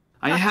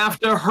 I have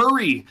to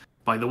hurry!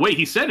 By the way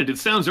he said it, it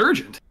sounds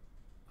urgent.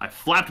 I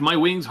flapped my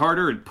wings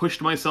harder and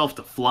pushed myself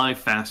to fly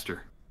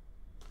faster.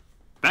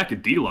 Back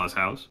at D-Law's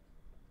house,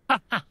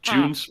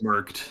 June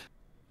smirked.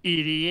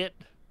 Idiot.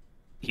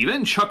 He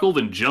then chuckled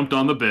and jumped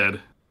on the bed.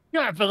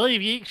 I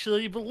believe you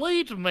actually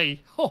believed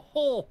me. Ho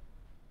ho.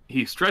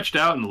 He stretched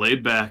out and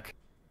laid back.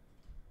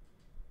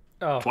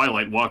 Oh.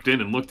 Twilight walked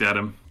in and looked at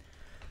him.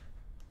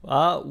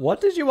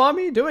 What did you want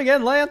me to do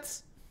again,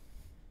 Lance?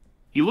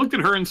 He looked at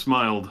her and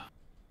smiled.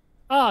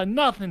 Ah,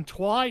 nothing,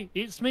 Twi.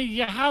 It's me,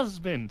 your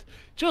husband.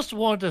 Just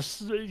wanted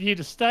you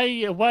to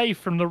stay away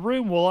from the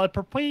room while I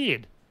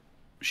prepared.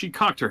 She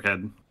cocked her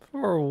head.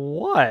 For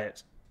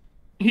what?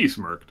 He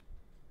smirked.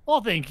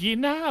 I think you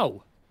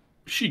know.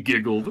 She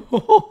giggled.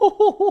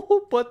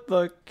 But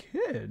the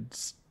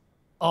kids.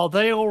 Oh,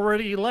 they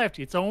already left.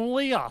 It's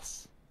only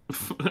us.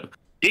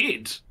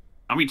 Kids?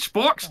 I mean,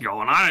 Spock's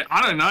gone. I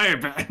don't know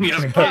about any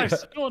other Guys,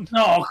 kids. go on.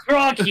 No,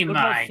 crocky What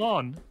about mine.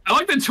 fun? I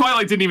like that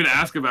Twilight didn't even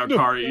ask about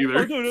Kari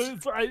either.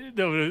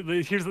 No,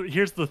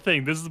 here's the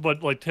thing. This is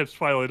what like tips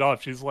Twilight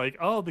off. She's like,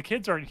 oh, the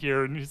kids aren't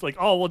here, and he's like,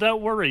 oh, well,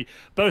 don't worry,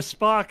 both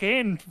Spock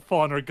and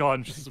Fawn are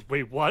gone. She's like,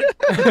 wait, what?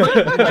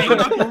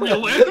 Not the real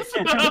Lance.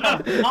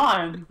 Come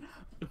on.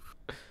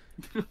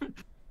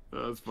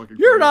 That's fucking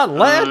You're great. not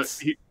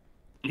Lance!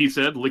 He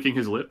said, licking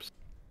his lips.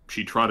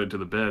 She trotted to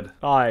the bed.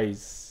 I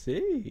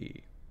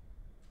see.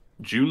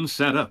 June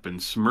sat up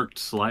and smirked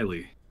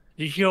slyly.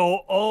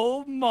 You're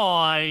all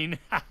mine.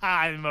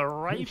 I'm a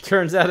rape.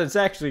 Turns out it's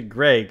actually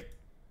Greg.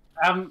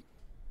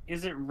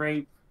 Is it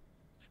rape?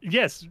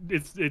 Yes,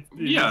 it's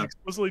Yeah.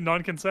 explicitly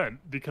non-consent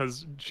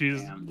because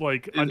she's Damn.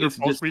 like under It's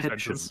false deception.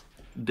 pretenses.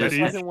 That's-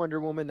 That is- Second Wonder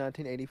Woman,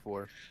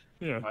 1984.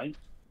 Yeah. Right?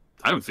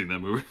 I haven't seen that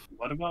movie.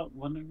 What about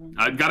Wonder Woman?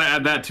 I've got to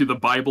add that to the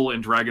Bible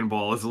and Dragon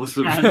Ball as a list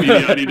of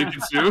media I need to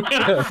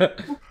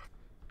consume.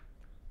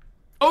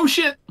 Oh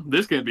shit!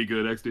 This can't be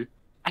good, XD.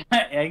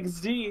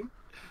 XD.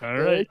 All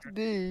right.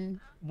 HD.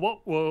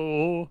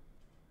 Whoa.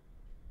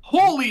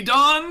 Holy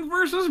Dawn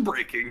versus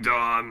Breaking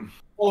Dawn.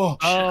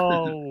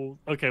 Oh,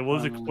 okay. Well,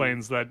 this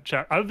explains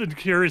that. I've been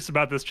curious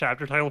about this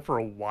chapter title for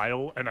a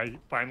while, and I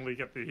finally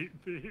get the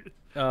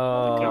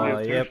Oh,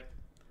 yep.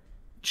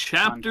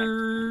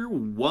 Chapter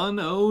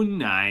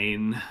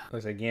 109.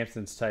 Looks like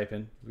Yamson's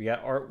typing. We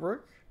got artwork?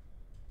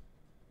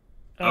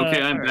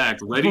 Okay, I'm all right. back.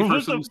 Ready for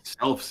What some the-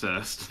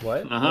 self-cessed.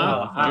 What?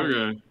 Uh-huh.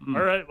 Okay.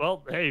 All right.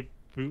 Well, hey,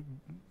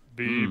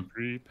 be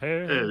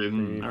prepared.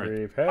 Be All right.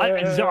 prepared.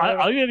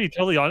 I'm gonna be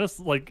totally honest.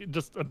 Like,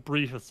 just a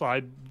brief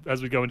aside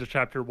as we go into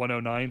chapter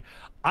 109.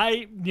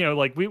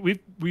 Like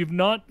we've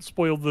not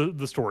spoiled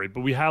the story,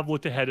 but we have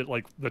looked ahead at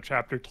like the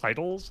chapter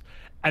titles,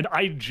 and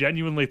I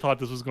genuinely thought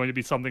this was going to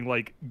be something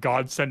like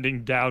God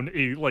sending down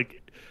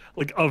like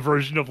a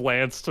version of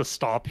Lance to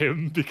stop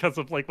him because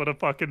of like what a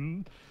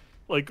fucking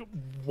like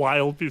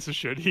wild piece of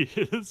shit he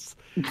is,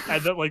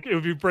 and that like it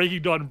would be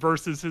Breaking Dawn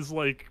versus his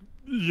like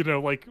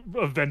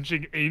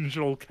avenging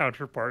angel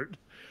counterpart.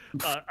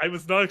 I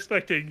was not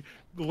expecting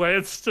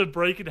Lance to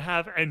break in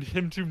half and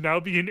him to now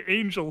be an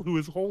angel who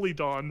is Holy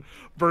Dawn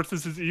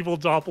versus his evil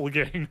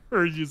doppelganger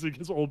using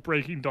his old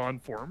Breaking Dawn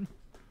form.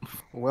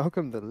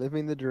 Welcome to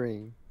living the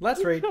dream.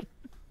 Let's read.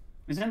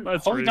 Isn't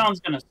That's Holy rude. Dawn's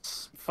gonna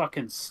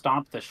fucking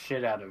stomp the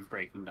shit out of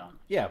Breaking Dawn?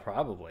 Yeah,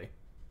 probably.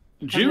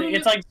 June.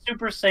 It's like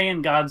Super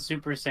Saiyan God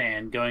Super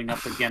Saiyan going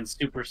up against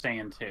Super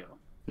Saiyan 2.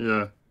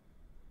 Yeah.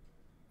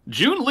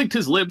 June licked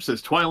his lips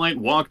as Twilight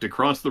walked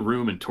across the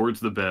room and towards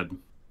the bed.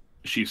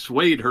 She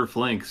swayed her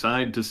flank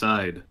side to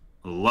side,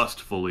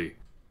 lustfully.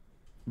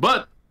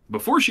 But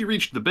before she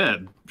reached the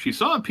bed, she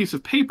saw a piece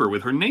of paper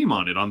with her name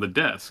on it on the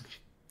desk.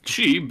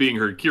 She, being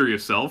her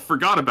curious self,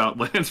 forgot about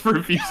Lance for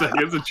a few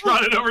seconds and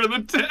trotted over to the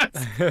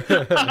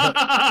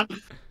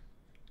desk.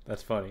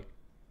 That's funny.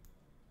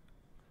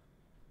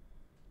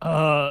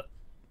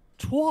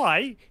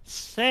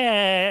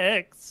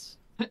 Sex.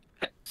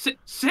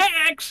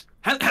 Sex?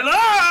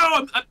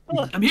 Hello!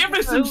 I'm here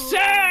for some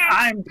sex!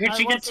 I'm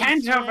pitching a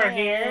tent over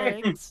here.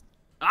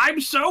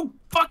 I'm so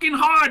fucking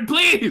hard,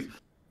 please!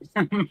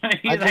 I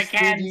I just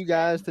can't. need you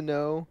guys to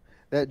know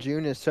that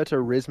June is such a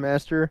Riz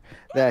master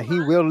that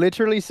he will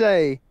literally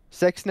say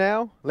 "sex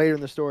now" later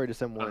in the story to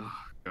someone.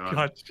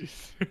 God,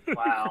 jeez.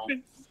 Wow.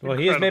 Well,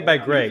 he is made by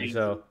Incredible. Greg,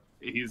 so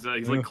He's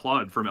like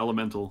Claude from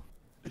Elemental.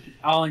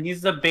 Oh, and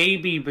he's the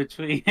baby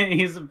between.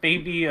 He's a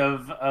baby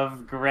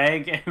of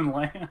Greg and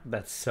Lamb.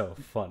 that's so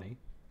funny.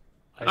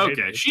 I hate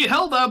Okay, it. she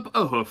held up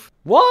a hoof.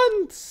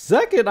 1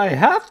 second, I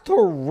have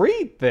to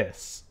read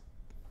this.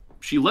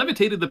 She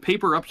levitated the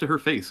paper up to her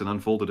face and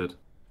unfolded it.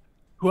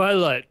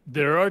 Twilight,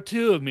 there are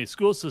two of me,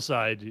 school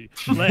society.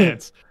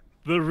 Lance,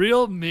 the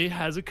real me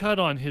has a cut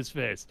on his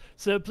face,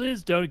 so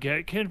please don't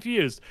get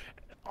confused.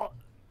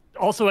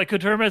 Also, I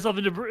could turn myself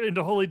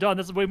into Holy Dawn.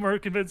 That's a way more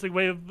convincing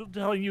way of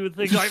telling you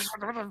things.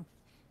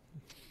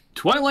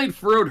 Twilight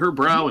furrowed her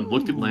brow and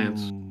looked at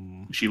Lance.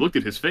 She looked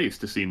at his face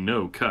to see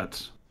no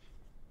cuts.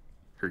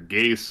 Her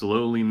gaze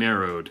slowly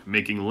narrowed,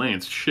 making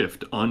Lance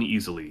shift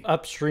uneasily.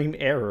 Upstream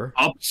error.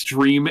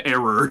 Upstream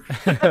error.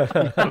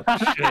 Oh,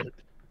 shit.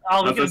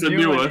 Oh, we That's can a do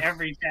new it one.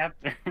 every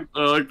chapter. I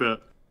like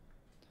that.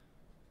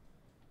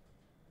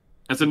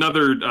 That's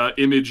another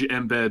image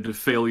embed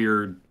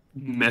failure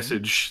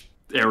message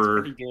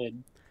error, Pretty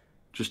good.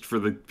 just for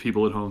the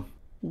people at home.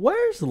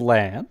 Where's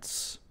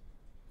Lance?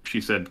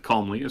 She said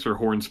calmly as her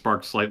horn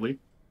sparked slightly.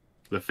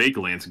 The fake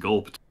Lance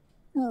gulped.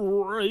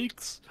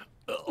 Rakes.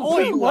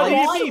 Oi, what do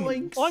you mean?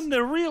 Links. I'm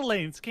the real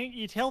Lance. Can't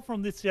you tell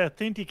from this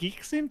authentic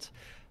accent?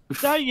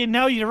 Don't you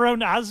know your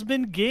own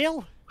husband,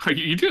 Gail?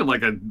 You're doing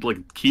like a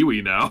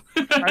Kiwi now.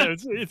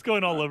 It's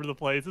going all over the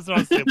place. It's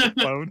not a stable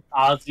phone.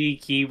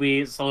 Aussie,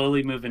 Kiwi,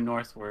 slowly moving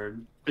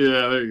northward.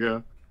 Yeah, there you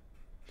go.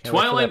 Can't wait for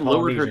Twilight that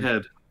lowered her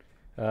Polynesian.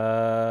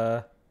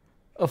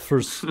 head.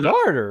 For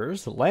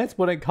starters, Lance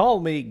wouldn't call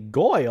me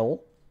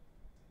Goyle.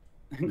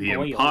 The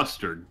Goyle.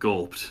 imposter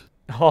gulped.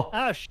 Oh,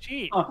 Ah,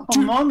 shit.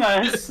 Among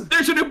Us.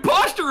 There's an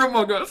imposter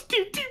among us!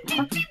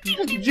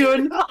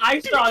 June,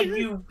 I saw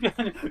you.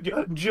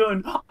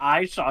 June,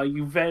 I saw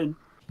you then.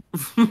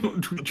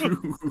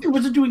 He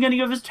wasn't doing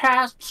any of his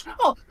tasks.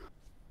 Oh,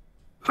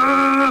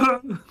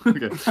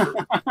 Okay.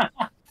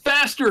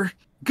 Faster!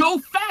 Go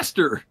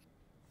faster!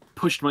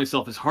 Pushed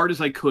myself as hard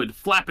as I could,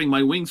 flapping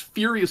my wings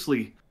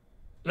furiously.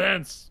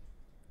 Lance,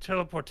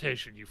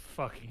 teleportation, you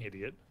fucking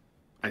idiot.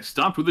 I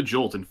stopped with a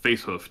jolt and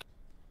face hoofed.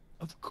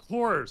 Of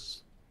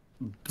course.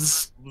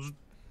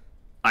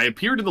 I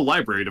appeared in the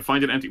library to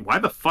find it empty. Why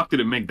the fuck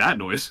did it make that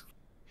noise?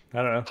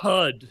 I don't know.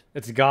 HUD.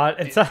 It's God.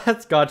 It's God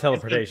it's the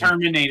teleportation.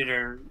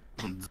 Terminator.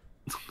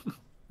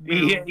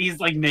 He's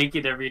like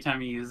naked every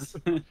time he uses.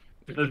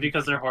 But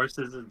because they're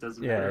horses, it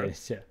doesn't Yeah, matter.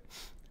 yeah.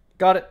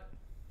 Got it.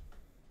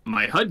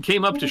 My HUD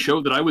came up to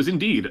show that I was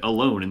indeed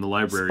alone in the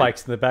library.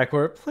 Spikes in the back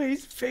where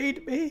please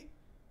feed me.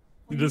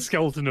 The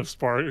skeleton of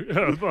Spark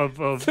of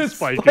The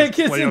Spike, Spike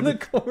is playing in on the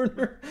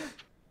corner.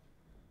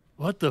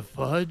 What the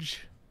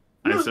fudge?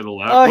 I said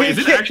aloud. Oh, Wait, he is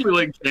it can't- actually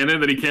like canon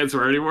that he can't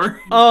swear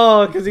anymore?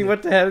 Oh, because he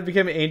went to heaven and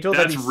became an angel.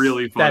 That's That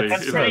really funny.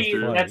 That's If pretty.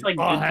 true. That's like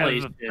I good have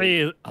place. a shit.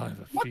 feel. I have a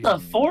What feeling the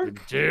you've fork?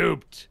 been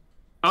duped.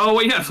 Oh,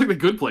 wait, yeah, it's like the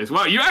good place.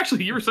 Wow,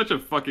 you were such a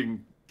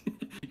fucking...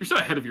 You're so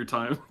ahead of your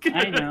time.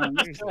 I know.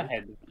 I'm so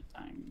ahead of my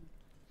time.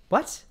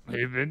 What?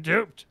 We've been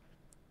duped.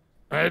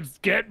 Let's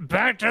get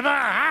back to the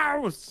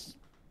house.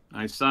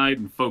 I sighed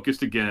and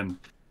focused again.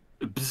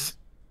 Bzz.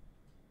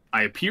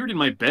 I appeared in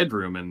my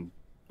bedroom and...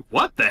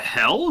 What the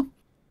hell?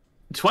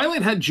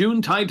 Twilight had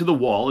June tied to the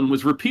wall and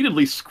was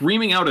repeatedly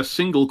screaming out a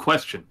single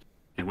question.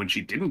 And when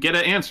she didn't get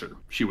an answer,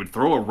 she would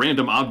throw a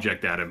random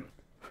object at him.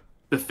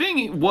 The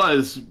thing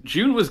was,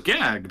 June was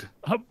gagged.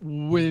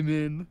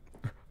 Women.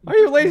 Are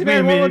you Lazy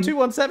Man Women.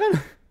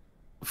 11217?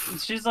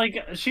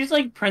 She's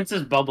like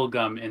Princess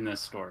Bubblegum in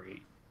this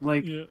story.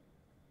 Like, Yeah.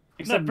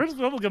 except No, Princess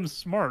Bubblegum's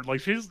smart.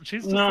 Like she's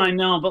just no, I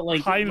know, but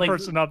like tying the like,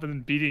 person up and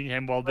then beating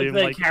him while like being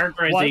the like,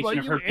 characterization why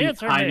of her you being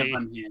answer kind me?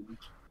 of unhinged.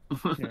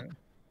 Yeah.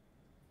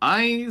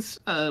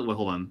 Well,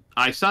 hold on.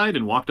 I sighed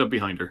and walked up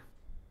behind her.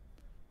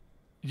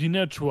 You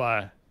know,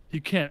 Twi, he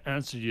can't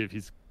answer you if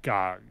he's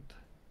gagged.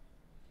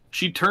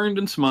 She turned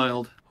and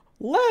smiled.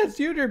 Let's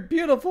use your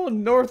beautiful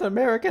North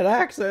American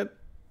accent.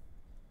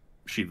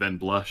 She then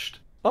blushed.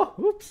 Oh,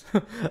 oops.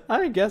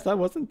 I guess I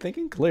wasn't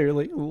thinking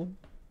clearly. Ooh.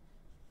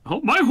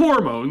 Oh, my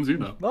hormones, you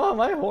know. Oh,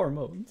 my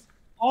hormones.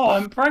 Oh,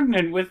 I'm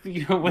pregnant with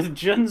with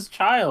Jun's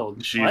child.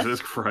 Jesus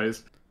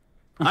Christ.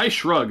 I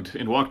shrugged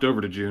and walked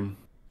over to June.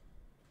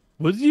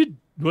 What did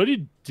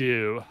you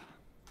do?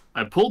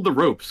 I pulled the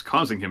ropes,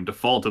 causing him to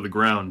fall to the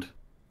ground.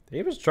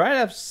 He was trying to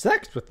have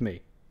sex with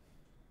me.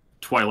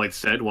 Twilight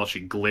said while she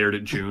glared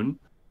at June.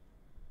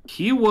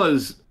 He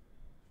was...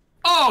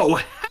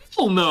 Oh,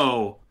 hell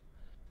no!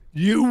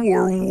 You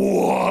were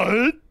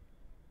what?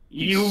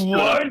 He You stood up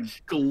what?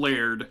 and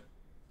glared.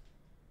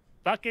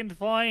 Fucking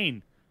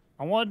fine.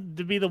 I wanted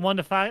to be the one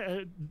to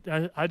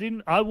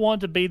I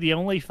want to be the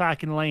only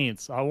fucking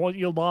Lance. I want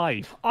your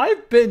life.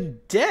 I've been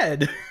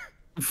dead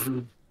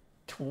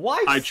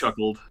twice. I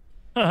chuckled.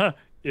 Yeah,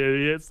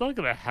 it's not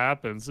gonna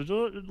happen. So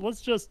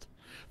let's just.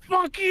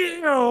 Fuck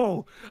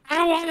you!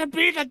 I want to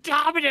be the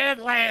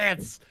dominant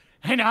Lance,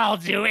 and I'll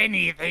do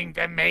anything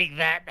to make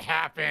that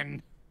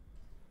happen.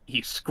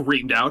 He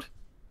screamed out.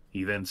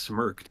 He then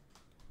smirked.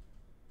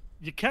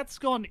 Your cat's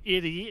gone,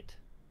 idiot.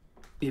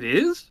 It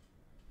is?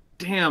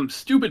 Damn,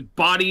 stupid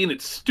body and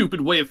its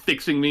stupid way of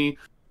fixing me.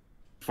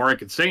 Before I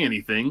could say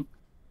anything,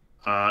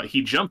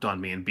 he jumped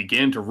on me and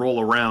began to roll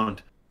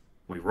around.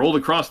 We rolled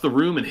across the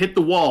room and hit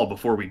the wall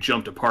before we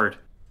jumped apart.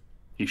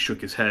 He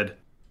shook his head.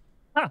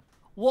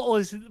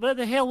 What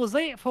the hell was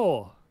that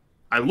for?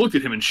 I looked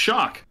at him in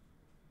shock.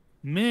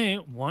 Man,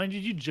 why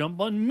did you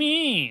jump on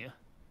me?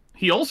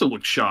 He also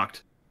looked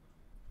shocked.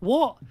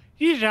 What?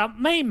 You jumped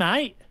me,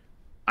 mate.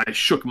 I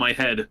shook my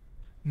head.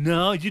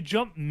 No, you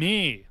jumped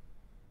me.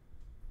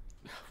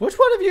 Which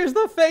one of you is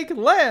the fake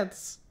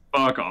Lance?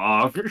 Fuck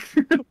off.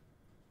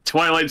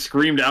 Twilight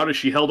screamed out as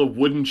she held a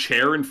wooden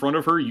chair in front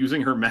of her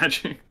using her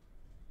magic.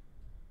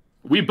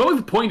 We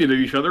both pointed at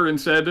each other and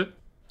said...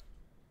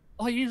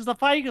 Oh, he's the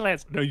fake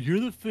Lance. No, you're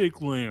the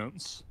fake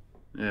Lance.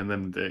 And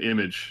then the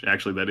image,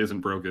 actually, that isn't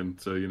broken,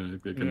 so, you know,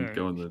 it can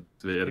go in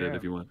the edit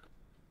if you want.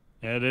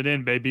 Add it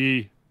in,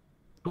 baby.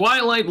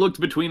 Twilight looked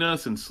between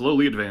us and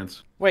slowly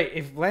advanced. Wait,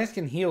 if Lance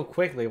can heal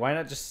quickly, why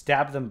not just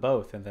stab them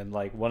both and then,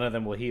 like, one of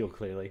them will heal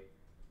clearly?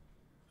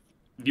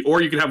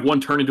 Or you could have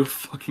one turn into a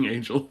fucking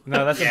angel.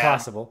 No, that's Yeah.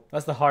 impossible.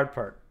 That's the hard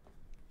part.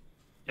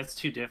 It's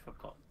too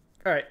difficult.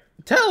 Alright,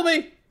 tell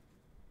me!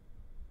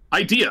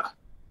 Idea!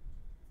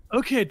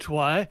 Okay,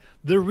 Twy,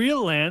 the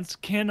real Lance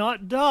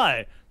cannot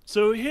die.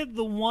 So hit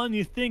the one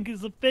you think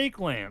is the fake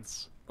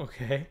Lance.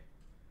 Okay.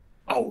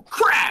 Oh,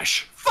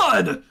 crash!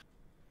 Thud!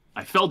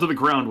 I fell to the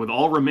ground with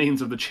all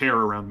remains of the chair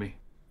around me.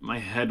 My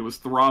head was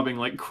throbbing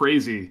like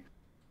crazy.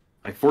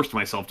 I forced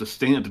myself to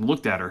stand and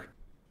looked at her.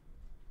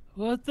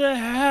 What the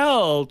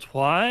hell,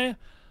 Twy?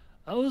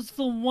 I was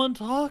the one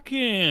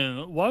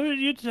talking. Why would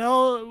you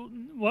tell...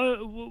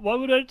 Why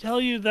would I tell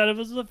you that it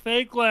was the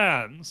fake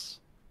Lance?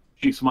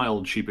 She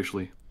smiled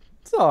sheepishly.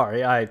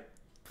 Sorry, I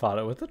thought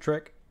it was a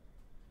trick.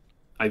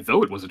 I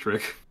thought it was a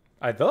trick.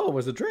 I thought it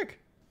was a trick.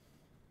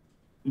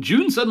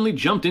 June suddenly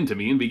jumped into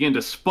me and began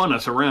to spun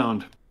us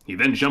around. He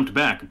then jumped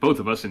back, both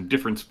of us in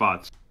different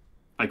spots.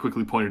 I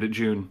quickly pointed at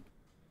June.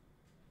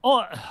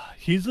 Oh,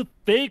 he's a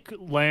fake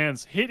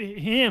Lance. Hit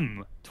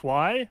him,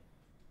 Twy.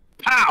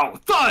 Pow!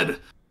 Thud!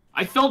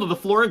 I fell to the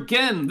floor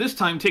again, this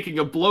time taking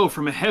a blow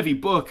from a heavy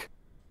book.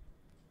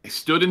 I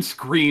stood and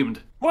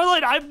screamed.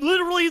 Twilight, I'm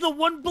literally the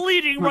one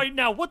bleeding right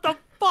now. What the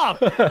fuck?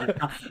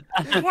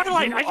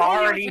 Twilight, I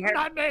told you it's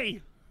not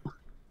me.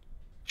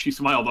 She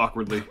smiled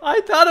awkwardly.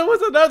 I thought it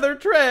was another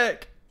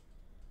trick!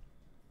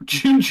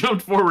 June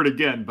jumped forward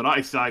again, but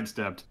I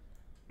sidestepped.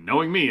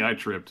 Knowing me, I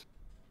tripped.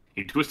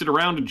 He twisted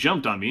around and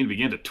jumped on me and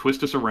began to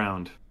twist us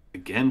around.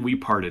 Again, we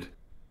parted.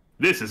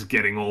 This is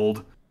getting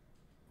old.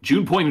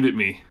 June pointed at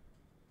me.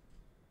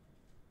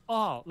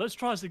 Oh, let's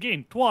try this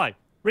again. Twy,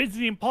 raise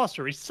the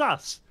imposter. He's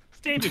sus.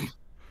 Stab him.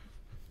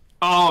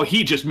 Oh,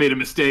 he just made a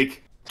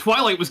mistake.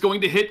 Twilight was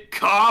going to hit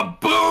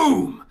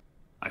kaboom!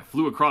 I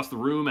flew across the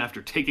room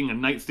after taking a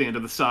nightstand to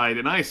the side,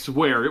 and I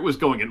swear it was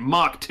going at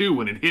Mach 2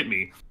 when it hit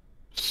me.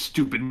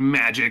 Stupid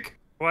magic.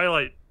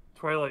 Twilight,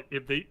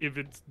 if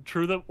it's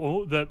true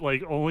that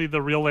like only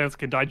the real Lance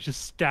can die,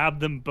 just stab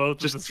them both.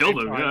 Just at the kill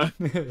same them,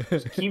 time. yeah.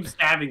 Keep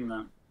stabbing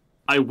them.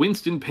 I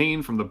winced in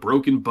pain from the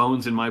broken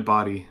bones in my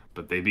body,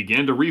 but they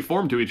began to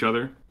reform to each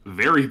other.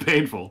 Very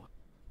painful.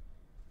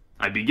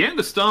 I began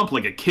to stomp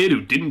like a kid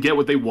who didn't get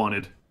what they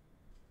wanted.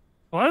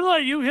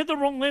 Twilight, you hit the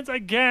wrong Lance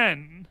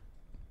again.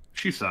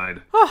 She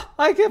sighed. Oh,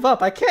 I give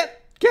up. I can't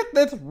get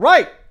this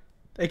right.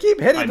 They keep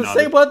hitting I the nodded.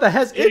 same one that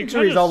has Yeah, you're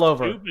injuries kinda all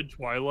over. Stupid,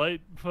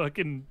 Twilight.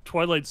 Fucking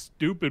Twilight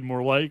stupid,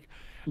 more like.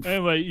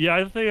 Anyway, yeah,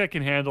 I think I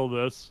can handle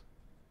this.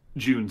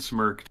 June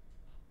smirked.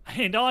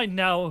 And I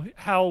know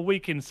how we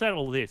can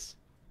settle this.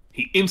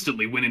 He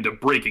instantly went into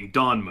Breaking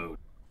Dawn mode.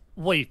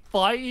 We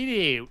fight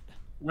it out.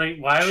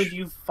 Wait, why would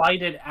you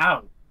fight it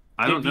out?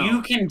 I don't if know.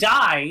 you can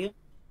die,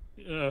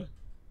 Uh,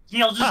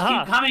 he'll just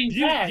keep coming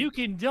back. you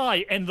can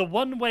die, and the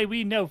one way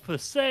we know for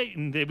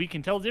certain that we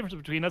can tell the difference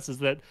between us is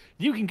that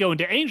you can go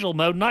into angel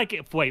mode and I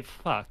get... Wait,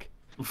 fuck.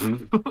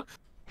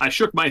 I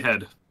shook my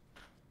head.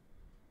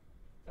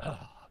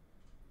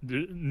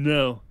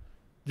 No,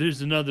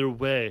 there's another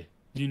way,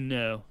 you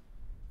know.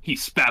 He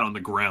spat on the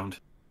ground.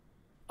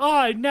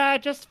 Oh, nah,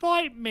 just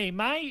fight me,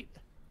 mate.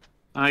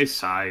 I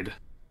sighed.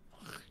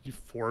 You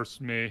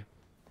forced me.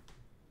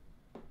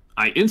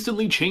 I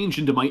instantly changed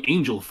into my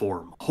angel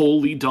form,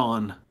 Holy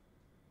Dawn.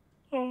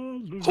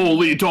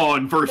 Holy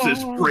Dawn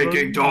versus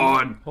Breaking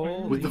Dawn!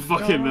 With the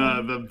fucking,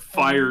 the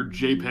fire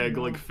JPEG,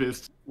 like,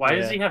 fist. Why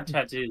does Yeah. he have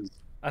tattoos?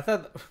 I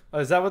thought, oh,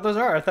 is that what those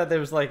are? I thought there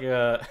was like He's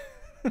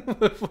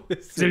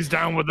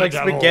down with the like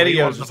devil. He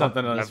SpaghettiOs wants or to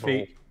something fuck on the his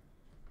devil. feet.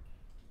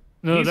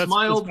 No, He that's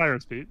smiled.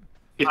 Byron's feet.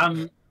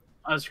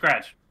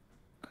 Scratch.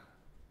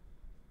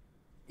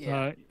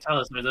 Yeah. Tell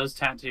us, are those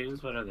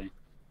tattoos? What are they?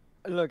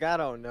 Look, I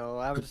don't know.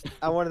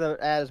 I wanted to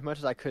add as much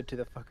as I could to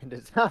the fucking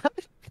design.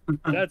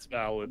 That's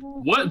valid.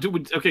 What?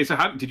 Okay, so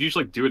how did you just,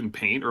 like, do it in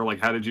paint, or, like,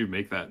 how did you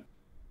make that?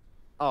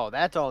 Oh,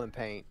 that's all in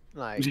paint.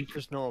 Like,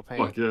 just normal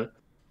paint. Fuck yeah.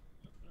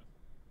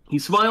 He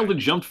smiled and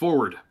jumped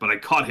forward, but I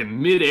caught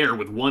him mid-air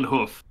with one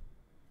hoof.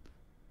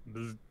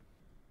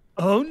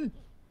 Oh,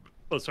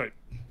 sorry.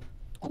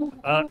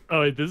 Oh,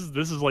 wait, this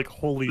is like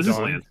Holy This is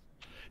Dawn. Lance.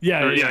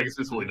 Yeah, Or, yeah, yeah, I guess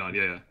it's Holy Dawn,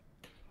 yeah.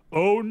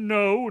 Oh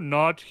no,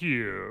 not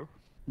here.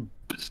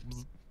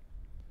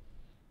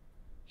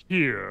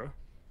 Here.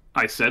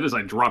 I said as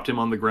I dropped him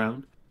on the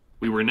ground.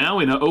 We were now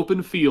in an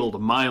open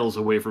field miles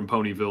away from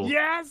Ponyville.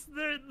 Yes,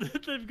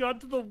 they've gone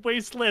to the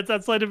wastelands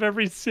outside of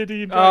every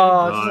city. In Oh,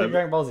 Dragon it's just like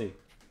Dragon Ball Z.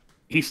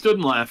 He stood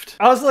and laughed.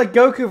 I was like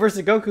Goku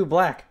versus Goku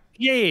Black.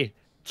 Yeah,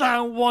 I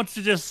want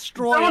to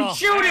destroy. Don't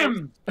shoot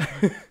him! My-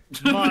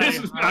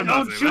 I'm not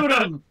Don't saying shoot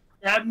that. him!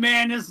 That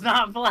man is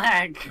not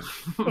black.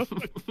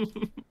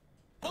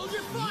 Hold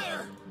your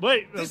fire!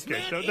 Wait, This okay,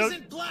 man don't.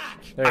 isn't black!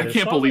 There I it is.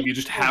 can't believe you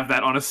just have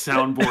that on a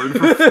soundboard,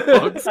 for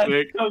fuck's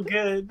sake. So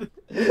good.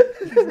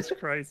 Jesus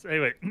Christ.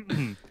 Anyway,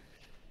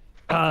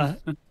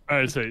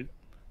 I say,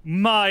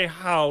 my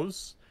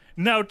house.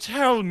 Now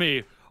tell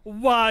me,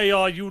 why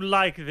are you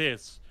like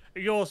this?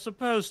 You're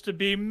supposed to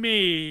be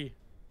me.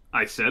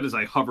 I said as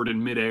I hovered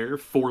in midair,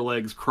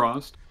 forelegs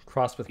crossed.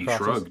 Crossed with He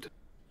crosses. shrugged.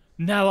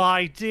 No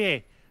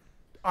idea.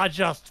 I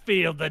just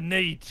feel the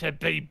need to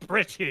be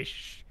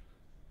British.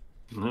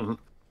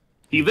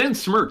 He then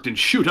smirked and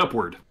shoot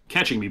upward,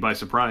 catching me by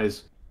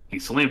surprise. He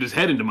slammed his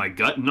head into my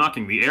gut,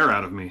 knocking the air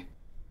out of me.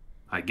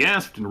 I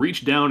gasped and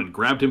reached down and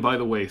grabbed him by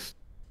the waist.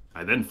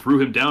 I then threw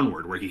him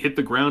downward, where he hit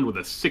the ground with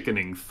a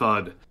sickening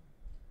thud.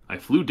 I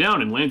flew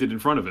down and landed in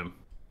front of him.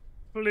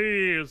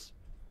 Please,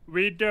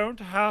 we don't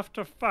have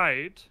to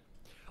fight.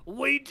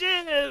 We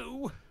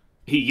do.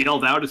 He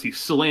yelled out as he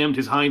slammed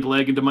his hind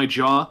leg into my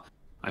jaw.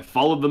 I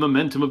followed the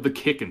momentum of the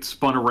kick and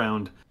spun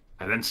around.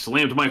 I then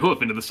slammed my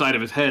hoof into the side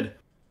of his head.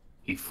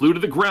 He flew to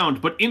the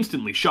ground, but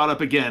instantly shot up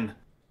again.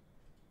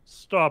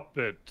 Stop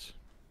it.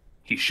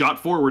 He shot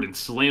forward and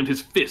slammed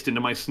his fist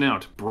into my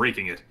snout,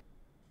 breaking it.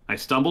 I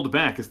stumbled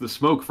back as the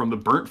smoke from the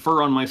burnt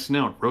fur on my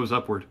snout rose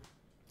upward.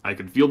 I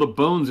could feel the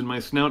bones in my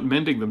snout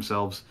mending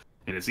themselves,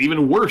 and it's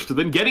even worse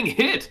than getting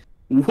hit!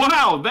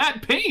 Wow,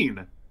 that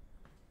pain!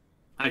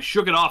 I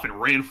shook it off and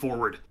ran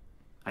forward.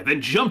 I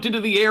then jumped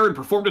into the air and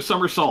performed a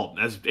somersault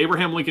as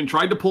Abraham Lincoln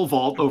tried to pull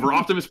vault over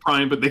Optimus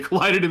Prime, but they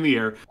collided in the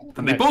air,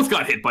 and they both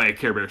got hit by a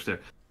Care Bear stare.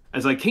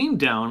 As I came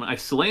down, I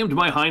slammed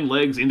my hind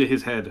legs into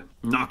his head,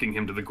 knocking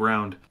him to the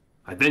ground.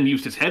 I then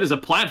used his head as a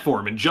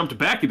platform and jumped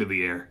back into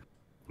the air.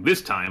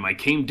 This time, I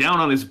came down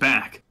on his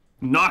back,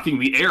 knocking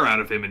the air out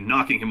of him and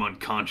knocking him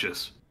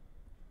unconscious.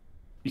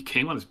 He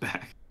came on his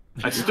back.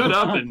 I stood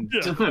up and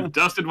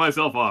dusted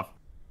myself off.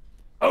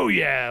 Oh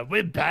yeah,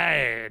 we're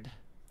bad.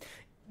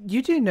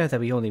 You do know that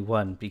we only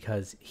won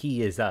because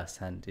he is us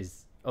and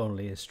is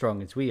only as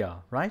strong as we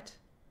are, right?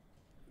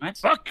 What?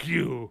 Fuck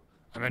you.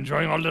 I'm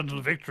enjoying our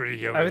little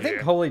victory over I would think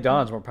here. Holy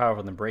Dawn's more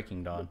powerful than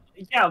Breaking Dawn.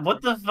 Yeah,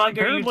 what the fuck are you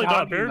Apparently talking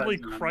not. Apparently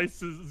about?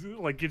 Christ is,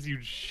 like, gives you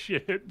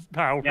shit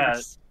powers. Yeah.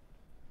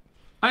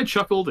 I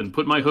chuckled and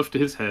put my hoof to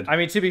his head. I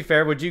mean, to be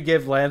fair, would you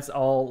give Lance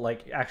all,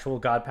 like, actual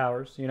god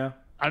powers, you know?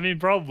 I mean,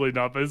 probably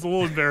not, but it's a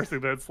little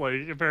embarrassing that it's,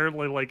 like,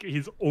 apparently, like,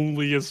 he's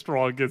only as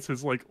strong as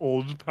his, like,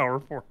 old power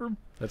form.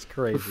 That's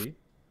crazy.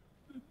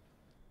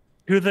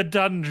 To the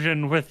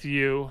dungeon with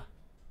you.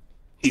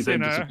 He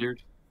then sinner.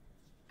 disappeared.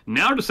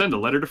 Now to send a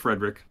letter to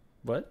Frederick.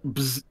 What?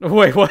 Bzz.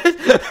 Wait, what?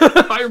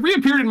 I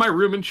reappeared in my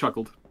room and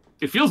chuckled.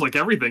 It feels like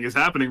everything is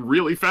happening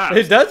really fast.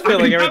 It does feel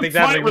like that everything's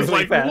fight happening was really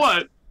like, fast.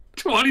 what?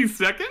 20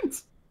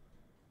 seconds?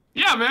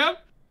 Yeah, man.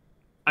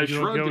 I You don't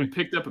shrugged go- and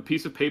picked up a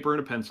piece of paper and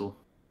a pencil.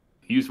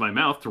 He used my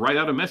mouth to write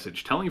out a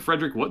message telling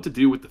Frederick what to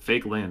do with the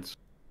fake Lance.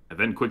 I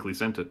then quickly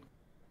sent it.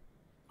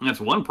 That's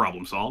one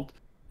problem solved.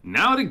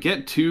 Now to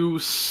get to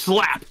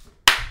slap.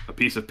 A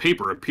piece of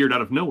paper appeared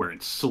out of nowhere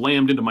and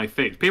slammed into my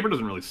face. Paper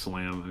doesn't really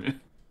slam.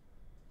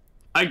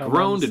 I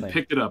groaned and same.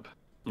 picked it up,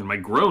 and my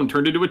groan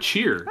turned into a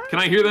cheer. Can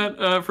I hear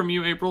that from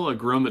you, April? A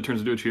groan that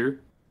turns into a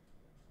cheer?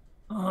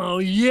 Oh,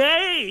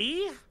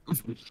 yay!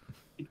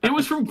 It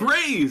was from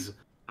Grays!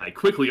 I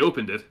quickly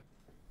opened it.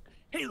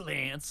 Hey,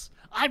 Lance.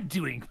 I'm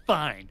doing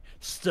fine.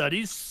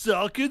 Studies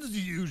suck as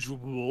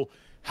usual.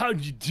 How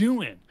you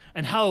doing?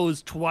 And how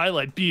is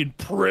Twilight being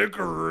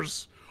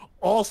prickers?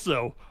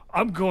 Also,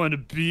 I'm going to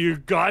be your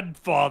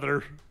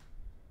godfather.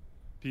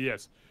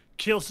 P.S.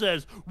 Kill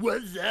says,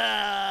 "What's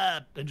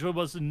up?" And Joy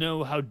wants to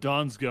know how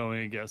Dawn's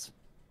going, I guess.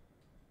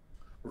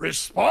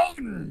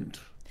 Respond!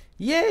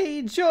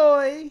 Yay,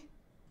 Joy!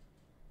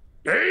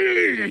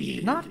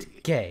 Hey! Not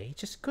gay,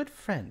 just good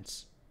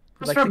friends.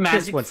 We Just like to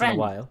kiss romantic once in a friends.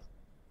 while.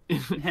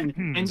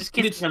 and just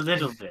kidding a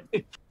little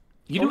bit.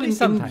 You know, Only in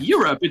sometimes.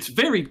 Europe, it's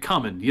very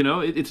common. You know,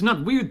 it's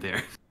not weird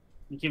there.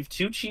 You give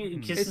two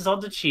kisses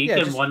on the cheek Yeah,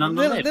 and just one on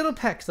the little, lip. little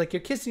pecks, like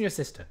you're kissing your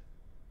sister.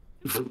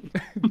 Just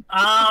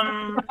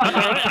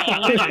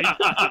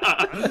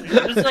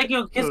like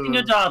you're kissing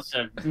your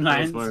daughter.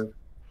 Lance.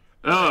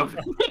 Oh,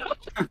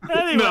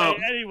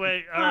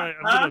 Anyway, all right.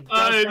 I'm gonna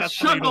I dust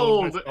Vaseline all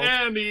over chuckled myself.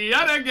 and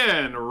yet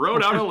again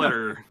wrote out a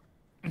letter.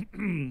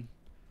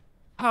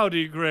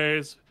 Howdy,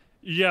 Grays.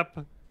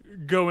 Yep,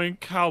 going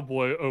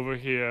cowboy over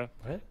here.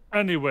 What?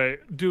 Anyway,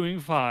 doing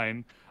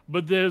fine.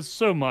 But there's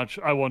so much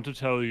I want to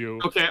tell you.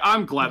 Okay,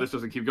 I'm glad this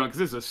doesn't keep going because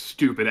this is a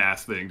stupid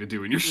ass thing to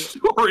do in your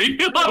story.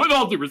 With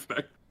all due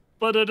respect.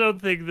 But I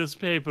don't think this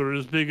paper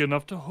is big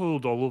enough to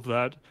hold all of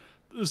that.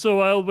 So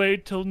I'll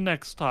wait till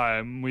next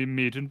time we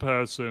meet in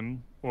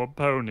person, or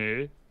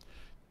pony.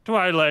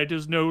 Twilight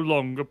is no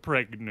longer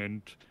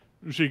pregnant.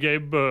 She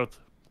gave birth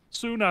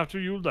soon after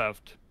you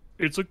left.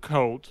 It's a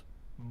colt.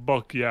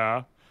 Buck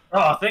yeah.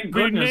 Oh, thank They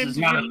goodness named it's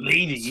not a him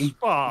lady.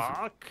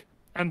 Spark.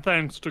 And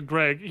thanks to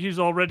Greg, he's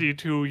already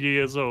 2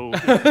 years old.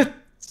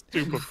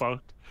 Super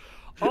fucked.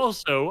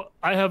 Also,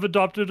 I have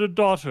adopted a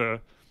daughter,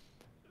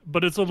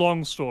 but it's a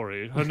long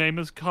story. Her name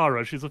is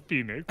Kara. She's a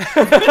phoenix.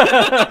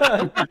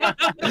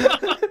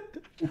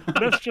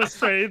 Let's just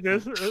say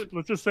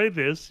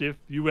this. If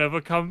you ever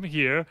come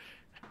here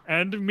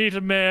and meet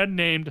a man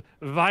named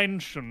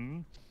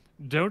Veinchen,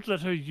 don't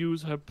let her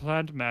use her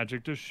plant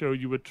magic to show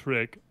you a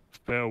trick.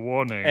 Fair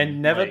warning.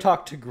 And never Right.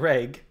 talk to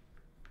Greg.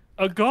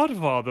 A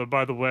godfather,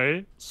 by the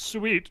way.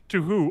 Sweet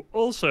to who?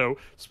 Also,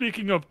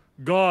 speaking of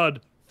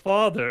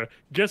Godfather,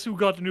 guess who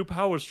got new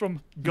powers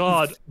from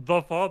God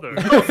the Father?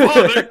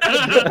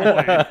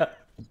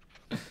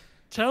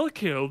 Tell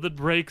Kill that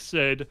Drake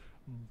said,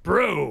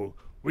 "Bro,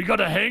 we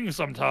gotta hang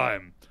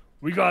sometime.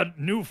 We got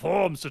new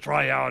forms to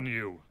try on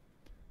you."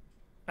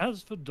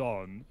 As for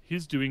Dawn,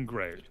 he's doing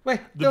great. Wait,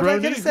 The don't I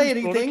brony get to say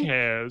who sorta anything?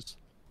 cares.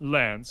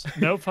 Lance,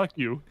 no, fuck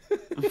you.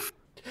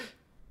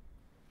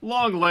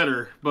 Long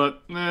letter,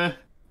 but not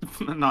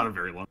a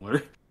very long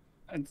letter.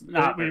 It's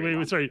not Wait, very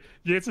long. sorry.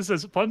 Yancey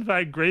says, fun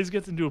fact, Grays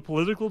gets into a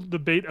political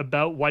debate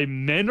about why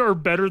men are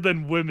better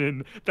than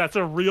women. That's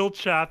a real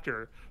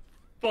chapter.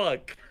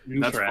 Fuck.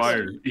 That's Interesting.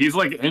 fire. He's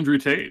like Andrew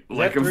Tate, Is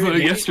like that three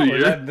in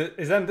yesteryear.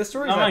 Is that in this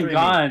story? or Oh is that my three in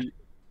god.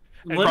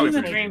 Probably Living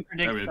the three. dream I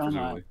mean, predicts so much.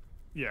 presumably.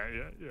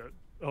 Yeah.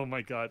 Oh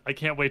my god. I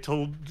can't wait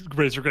till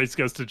Razor Grace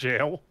goes to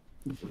jail.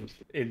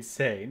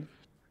 Insane.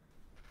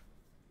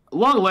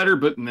 Long letter,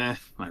 but nah.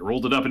 I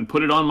rolled it up and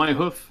put it on my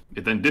hoof.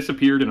 It then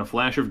disappeared in a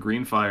flash of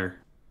green fire.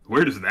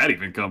 Where does that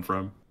even come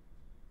from?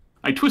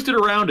 I twisted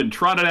around and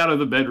trotted out of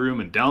the bedroom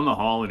and down the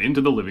hall and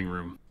into the living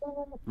room.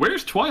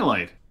 Where's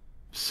Twilight?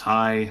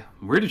 Sigh.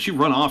 Where did she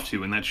run off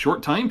to in that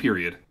short time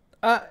period?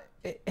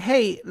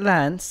 Hey,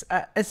 Lance,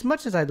 as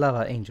much as I love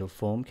our angel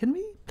form, can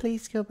we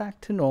please go back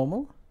to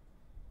normal?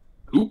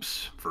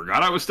 Oops,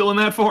 forgot I was still in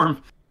that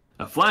form.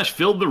 A flash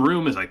filled the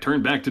room as I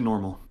turned back to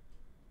normal.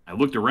 I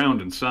looked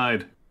around and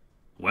sighed.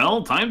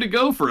 Well, time to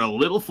go for a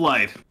little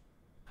flight.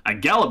 I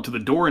galloped to the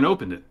door and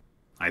opened it.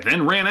 I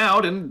then ran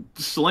out and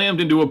slammed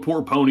into a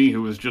poor pony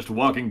who was just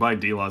walking by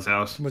Dila's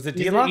house. Was it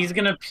He's, Dila?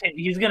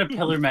 he's gonna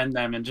pillar mend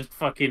them and just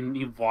fucking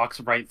he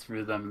walks right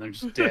through them and they're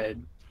just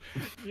dead.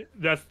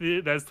 That's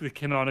the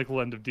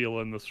canonical end of deal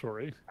in the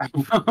story.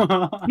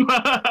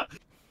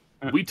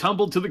 We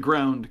tumbled to the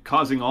ground,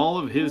 causing all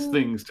of his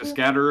things to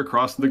scatter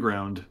across the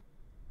ground.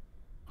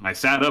 I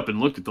sat up and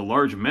looked at the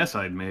large mess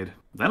I'd made.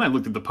 Then I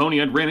looked at the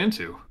pony I'd ran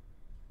into.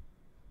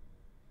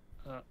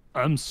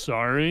 I'm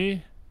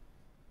sorry.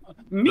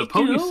 Me The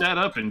pony too. sat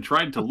up and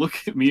tried to look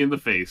at me in the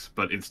face,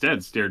 but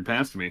instead stared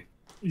past me.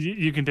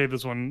 You can take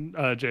this one,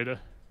 Jada.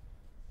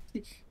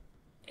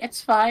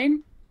 It's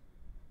fine.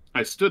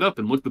 I stood up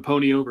and looked the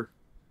pony over.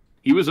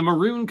 He was a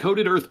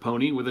maroon-coated earth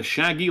pony with a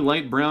shaggy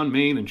light brown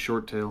mane and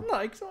short tail.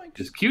 Likes.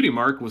 His cutie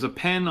mark was a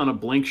pen on a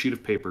blank sheet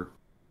of paper.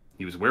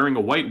 He was wearing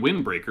a white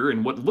windbreaker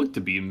and what looked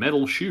to be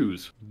metal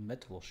shoes.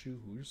 Metal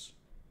shoes.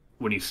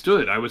 When he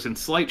stood, I was in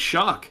slight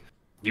shock.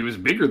 He was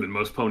bigger than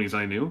most ponies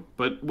I knew,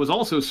 but was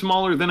also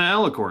smaller than an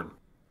alicorn.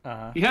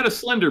 Uh-huh. He had a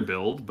slender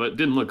build, but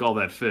didn't look all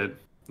that fit.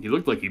 He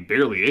looked like he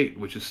barely ate,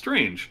 which is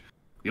strange.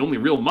 The only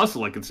real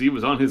muscle I could see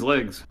was on his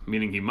legs,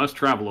 meaning he must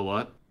travel a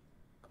lot.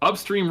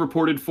 Upstream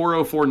reported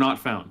 404 not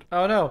found.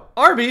 Oh no.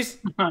 Arby's!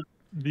 The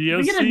We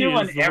OC get a new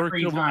one is the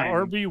every work of time.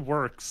 Arby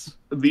Works.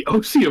 The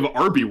OC of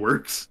Arby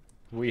Works.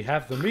 We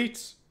have the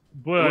meats.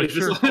 Boy, I Wait,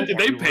 sure hope did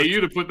they Arby pay Works.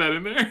 you to put that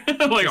in there?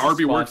 Like Is it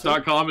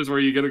arbyworks.com is where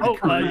you get a Oh,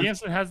 career.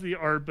 Yansen has the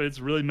art, but it's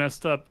really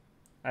messed up.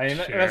 I mean,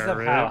 Share messed up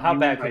it. how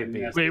bad could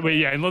it be? Wait,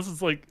 yeah, unless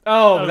it's like...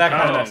 Oh, that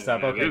kind of Oh, messed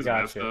up. it Okay, is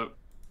messed gotcha. up.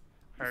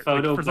 Alright,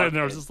 Photo like, for a second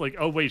there, I was bucket. just like,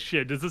 oh wait,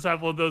 shit, does this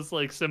have one of those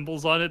like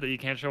symbols on it that you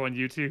can't show on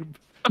YouTube?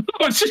 Oh,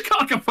 it's just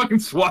got like a fucking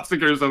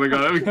swastika or something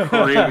on it. That'd be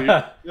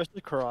crazy. Just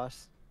a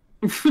cross.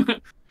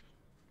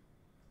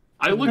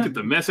 I looked at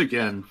the mess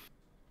again.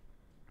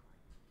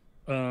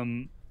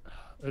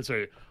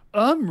 Sorry.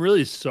 I'm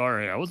really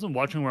sorry. I wasn't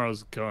watching where I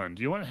was going.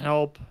 Do you want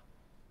help?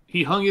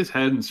 He hung his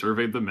head and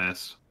surveyed the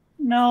mess.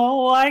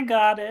 No, I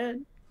got it.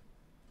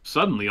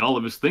 Suddenly, all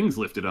of his things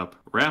lifted up,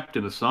 wrapped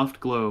in a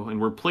soft glow, and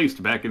were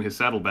placed back in his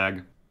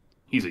saddlebag.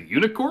 He's a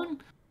unicorn?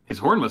 His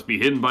horn must be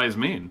hidden by his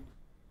mane.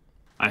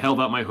 I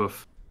held out my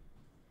hoof.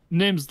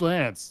 Name's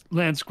Lance.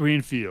 Lance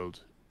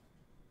Greenfield.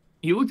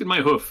 He looked at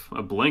my hoof,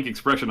 a blank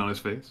expression on his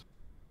face.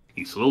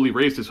 He slowly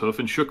raised his hoof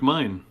and shook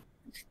mine.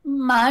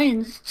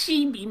 Mine's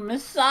Chibi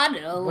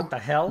Masato. What the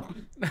hell?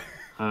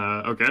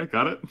 Okay,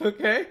 got it.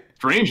 Okay.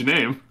 Strange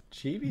name.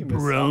 Chibi Masato.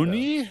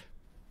 Brony?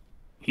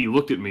 He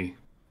looked at me.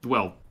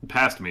 Well,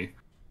 past me.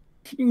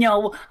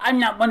 No, I'm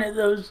not one of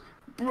those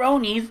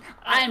bronies.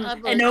 I'm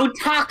an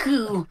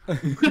otaku.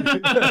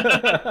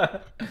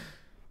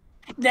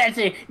 That's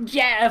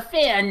a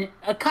fan,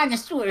 a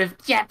connoisseur of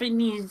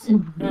Japanese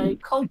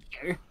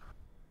culture.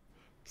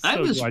 I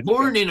So was glad you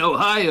born got- in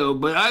Ohio,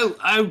 but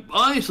I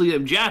honestly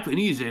am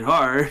Japanese at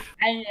heart.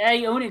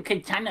 I own a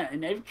katana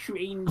and I've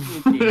trained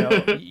with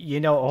it. You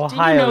know, Did you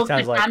Ohio know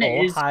sounds like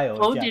katana is Ohio.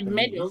 folded Japanese.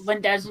 metal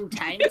 1,000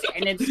 times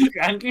and it's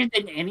stronger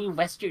than any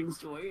Western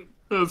sword?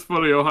 That's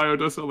funny. Ohio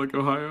does sound like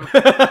Ohio.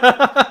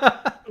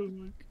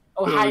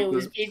 Ohio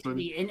that's is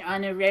basically an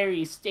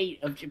honorary state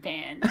of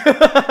Japan.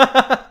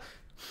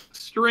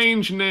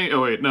 Strange name.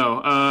 Oh, wait,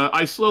 no.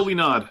 I slowly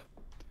nod.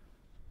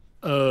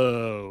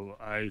 Oh,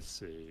 I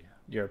see.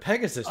 You're a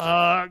Pegasus.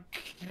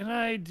 Can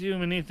I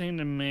do anything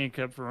to make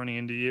up for running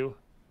into you?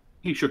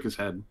 He shook his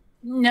head.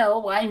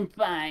 No, I'm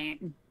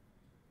fine.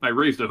 I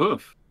raised a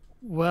hoof.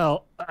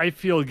 Well, I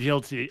feel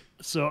guilty,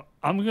 so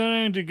I'm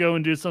going to go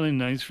and do something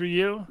nice for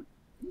you.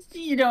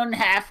 You don't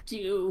have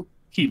to.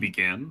 He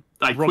began.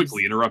 I Rubs-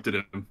 quickly interrupted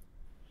him.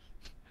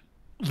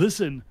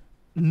 Listen,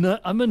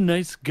 I'm a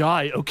nice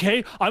guy,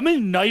 okay? I'm a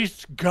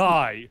nice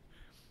guy.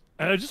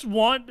 And I just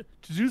want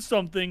to do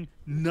something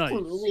nice.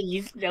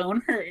 Please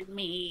don't hurt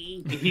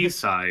me. He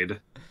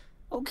sighed.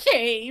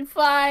 Okay,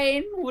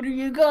 fine. What are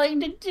you going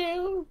to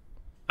do?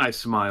 I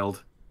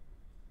smiled.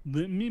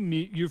 Let me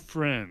meet your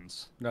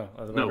friends. No,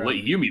 other way No, around. let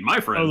you meet my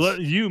I'll friends. let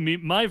you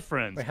meet my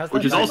friends. Wait, how's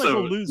Which that is nice? like also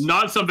a loser.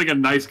 not something a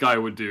nice guy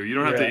would do. You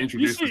don't have to Yeah.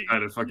 introduce You this see- guy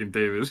to fucking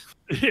David.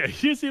 Yeah,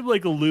 you seem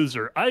like a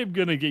loser. I'm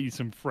gonna get you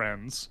some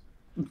friends.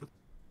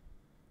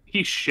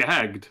 He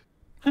shagged.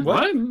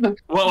 What?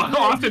 Well,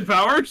 Austin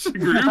Powers?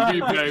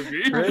 Groovy,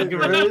 baby.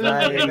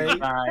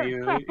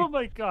 Oh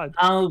my god.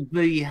 I'll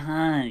be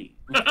high.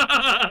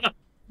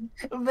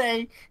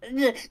 But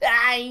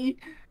I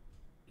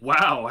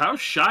Wow, how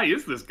shy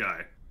is this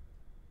guy?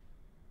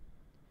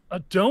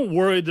 Don't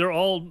worry, they're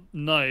all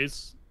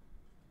nice.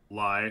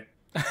 Lie.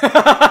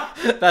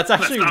 That's That's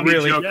actually not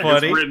really a joke.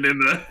 funny. It's written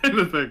in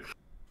the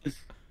thing.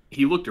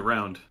 He looked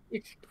around.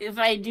 if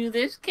I do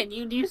this, can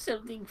you do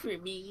something for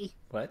me?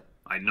 What?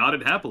 I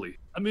nodded happily.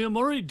 I mean, I'm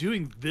already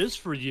doing this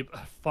for you.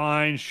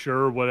 Fine,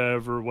 sure,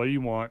 whatever. What do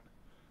you want?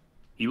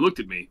 He looked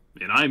at me,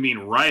 and I mean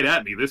right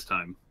at me this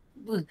time.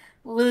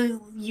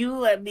 Will you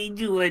let me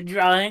do a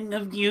drawing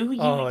of you?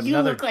 Oh, you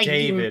another look like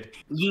David.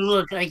 You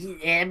look like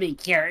an anime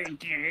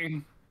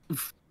character.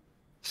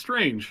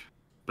 Strange.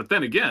 But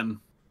then again,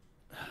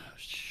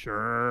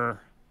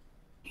 Sure.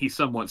 he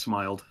somewhat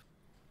smiled.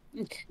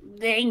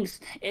 Thanks,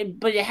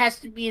 but it has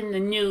to be in the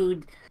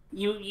nude.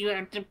 You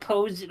have to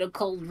pose in a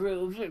cold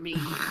room for me.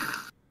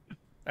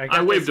 got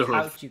I waved this a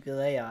hoof. couch you can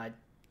lay on.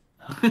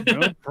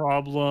 No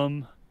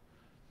problem.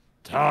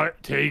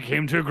 Take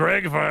him to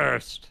Greg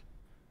first.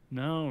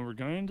 No, we're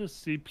going to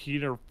see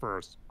Peter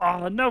first.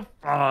 Oh, no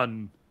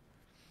fun.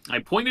 I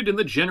pointed in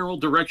the general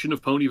direction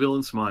of Ponyville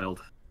and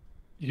smiled.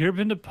 You ever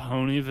been to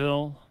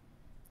Ponyville?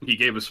 He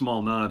gave a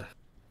small nod.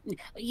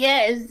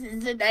 Yes,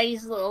 it's a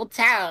nice little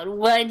town.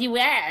 Why do you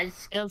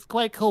ask? It's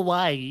quite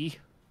kawaii.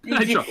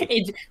 I chuckled.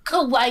 It's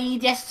kawaii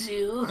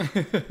desu.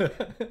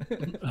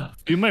 A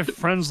few of my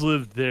friends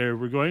live there.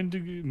 We're going to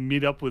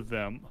meet up with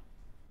them.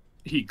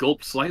 He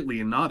gulped slightly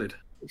and nodded.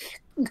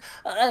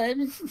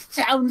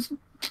 Sounds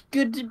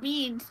good to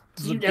me.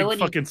 There's Do a you know big any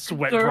fucking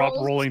sweat drop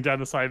girls? rolling down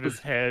the side of his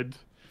head.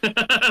 Like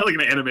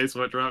an anime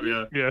sweat drop,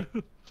 yeah. Yeah.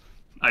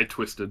 I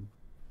twisted.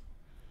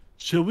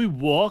 Shall we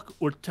walk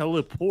or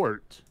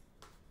teleport?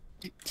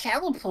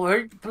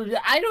 Teleport? But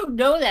I don't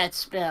know that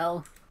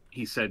spell.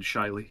 He said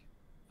shyly.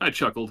 I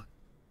chuckled.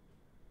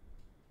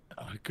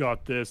 I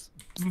got this.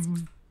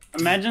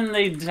 Imagine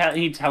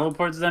he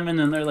teleports them and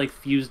then they're like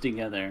fused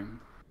together.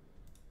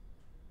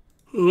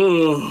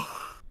 Ugh.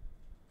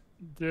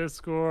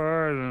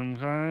 Discord, I'm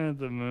kind of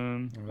the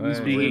moon.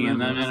 Speaking in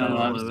the middle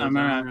of summer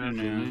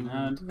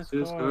afternoon.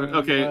 Discord.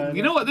 Okay,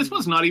 you know what? This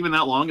one's not even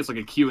that long. It's like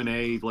a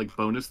Q&A like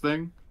bonus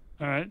thing.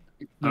 All right.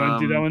 You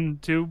want to do that one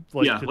too?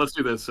 Like yeah, to- let's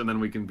do this and then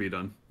we can be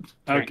done.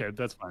 Okay,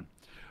 that's fine.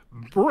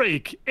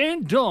 Break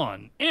and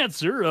Dawn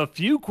answer a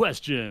few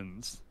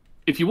questions.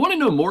 If you want to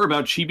know more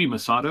about Chibi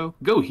Masato,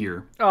 go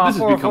here. Oh, This has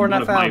 404 become one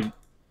not of my found.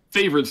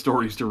 favorite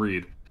stories to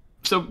read.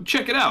 So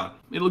check it out.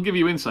 It'll give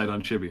you insight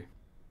on Chibi.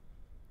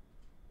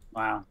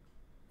 Wow.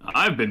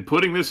 I've been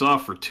putting this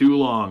off for too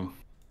long.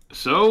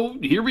 So,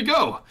 here we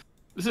go.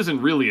 This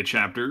isn't really a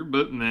chapter,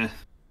 but meh.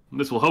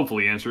 This will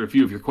hopefully answer a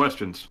few of your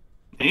questions.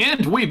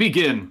 And we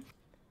begin!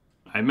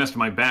 I messed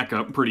my back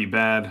up pretty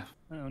bad.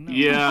 Oh, no.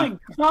 Yeah, Oh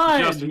my God.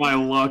 just my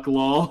luck,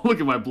 lol. Look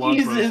at my blog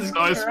post. Jesus So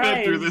I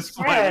sped through this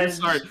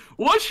Christ, fight. I'm Reg. sorry.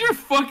 What's your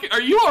fucking...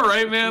 Are you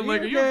alright, man?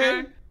 Like, are you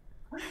okay?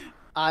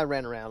 I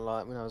ran around a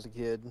lot when I was a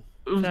kid.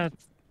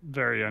 That's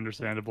very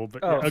understandable.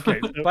 But Oh, yeah, okay.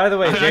 So, by the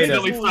way, I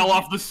accidentally Jada. fell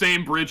off the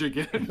same bridge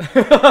again.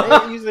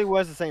 It usually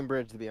was the same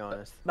bridge, to be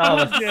honest.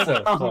 No, that's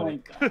so Oh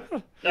funny. my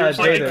God. Like,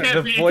 Jada, it, can't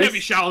the be, it voice. can't be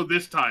shallow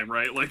this time,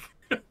 right? Like,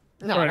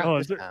 No, Alright, not hold on,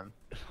 this is there- time.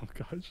 oh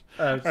gosh.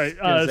 I was All right,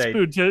 gonna say,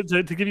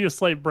 Spoon. To give you a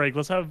slight break,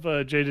 let's have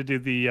Jada do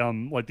the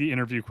like the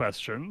interview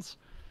questions.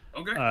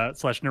 okay.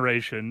 Slash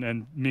narration,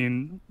 and me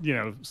and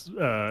bleh.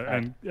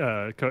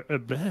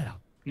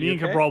 Me You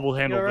and okay? Cabral will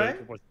handle You the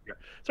alright? voice.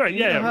 Sorry,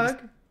 Need a yeah,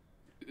 hug?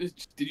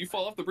 Did you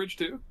fall off the bridge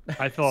too?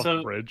 I fell off the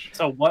So- bridge.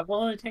 So what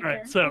will it take All care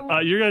right, of? so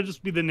you're gonna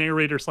just be the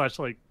narrator slash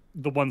like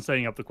the one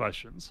setting up the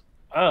questions.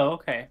 Oh,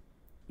 okay.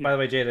 By the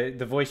way, Jada,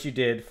 the voice you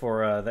did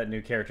for that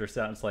new character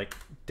sounds like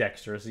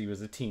Dexter as he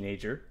was a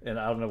teenager, and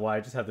I don't know why I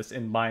just have this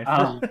in mind for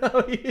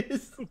how he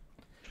is.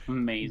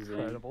 Amazing.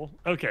 Incredible.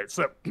 Okay,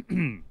 so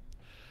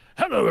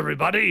hello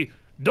everybody.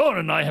 Dawn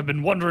and I have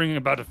been wondering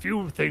about a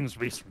few things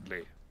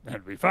recently,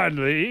 and we're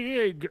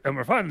finally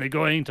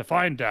going to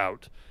find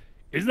out.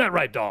 Isn't that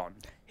right, Dawn?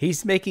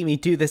 He's making me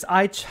do this.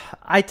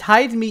 He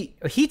tied me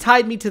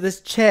to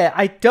this chair.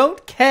 I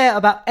don't care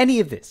about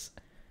any of this.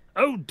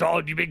 Oh,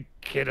 Dawn, you big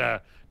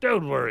kidder.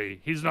 Don't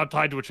worry, he's not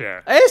tied to a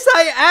chair. Yes,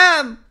 I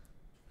am.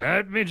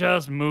 Let me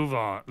just move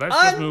on. Let's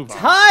just move on.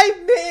 Untie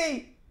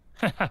me.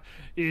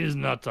 He's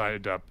not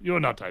tied up. You're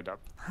not tied up.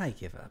 I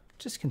give up.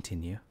 Just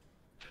continue.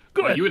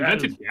 Good. You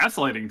invented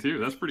gaslighting too.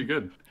 That's pretty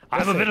good.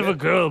 I'm a bit of a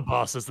girl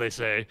boss, as they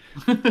say.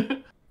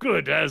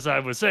 Good. As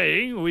I was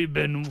saying, we've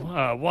been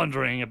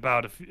wondering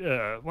about a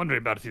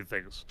few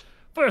things.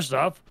 First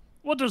off,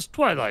 what does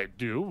Twilight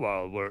do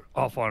while we're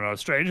off on our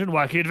strange and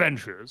wacky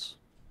adventures?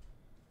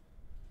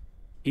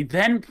 He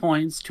then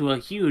points to a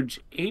huge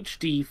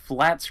HD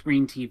flat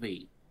screen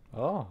TV.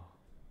 Oh.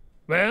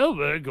 Well,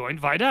 we're going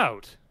to find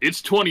out.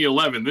 It's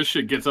 2011. This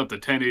shit gets up to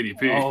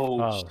 1080p.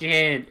 Oh.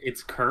 Shit,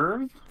 it's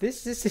curved?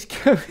 This is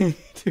going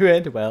to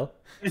end well.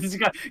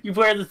 You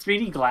wear the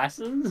 3D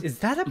glasses? Is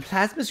that a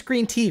plasma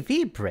screen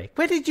TV, Break?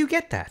 Where did you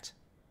get that?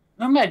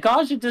 Oh my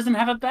gosh, it doesn't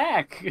have a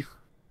back.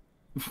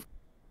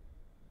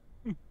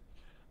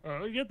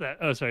 Oh, you get that?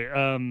 Oh, sorry.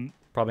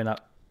 Probably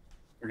not.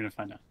 We're gonna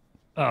find out.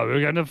 Oh,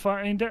 we're gonna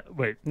find out.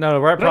 Wait. No,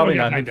 we're probably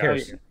we're not. gonna Who find out.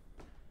 cares?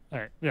 All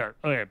right. Yeah.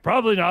 Okay.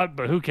 Probably not,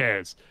 but who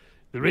cares?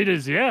 The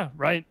readers, yeah,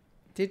 right.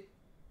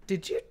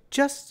 Did you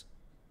just...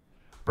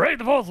 Break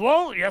the fourth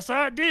wall? Yes,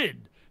 I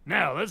did.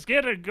 Now let's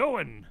get it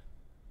going.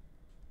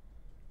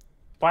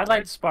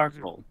 Twilight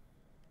Sparkle.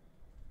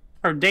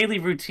 Her daily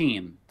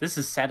routine. This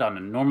is set on a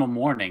normal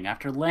morning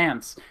after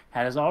Lance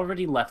has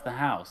already left the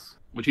house.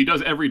 Which he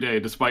does every day,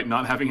 despite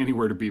not having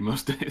anywhere to be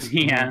most days.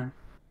 Yeah.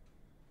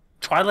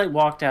 Twilight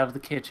walked out of the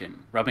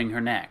kitchen, rubbing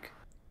her neck.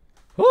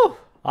 Whew,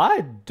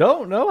 I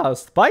don't know how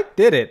Spike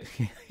did it.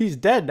 He's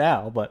dead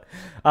now, but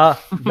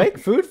make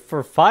food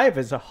for 5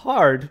 is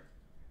hard.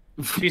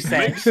 She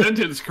said, Make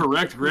sentence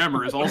correct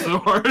grammar is also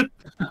hard.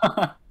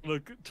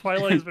 Look,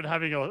 Twilight has been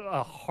having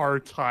a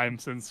hard time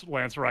since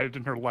Lance arrived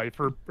in her life.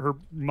 Her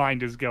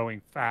mind is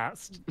going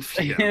fast.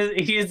 Yeah.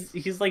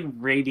 he's like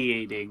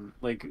radiating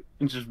like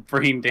just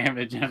brain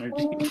damage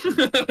energy.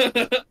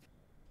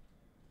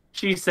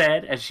 She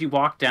said as she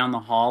walked down the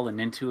hall and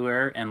into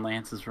her and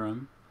Lance's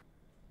room.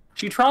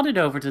 She trotted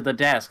over to the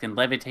desk and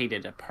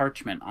levitated a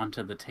parchment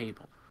onto the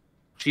table.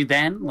 She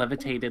then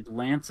levitated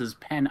Lance's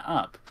pen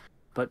up,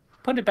 but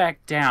put it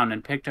back down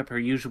and picked up her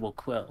usual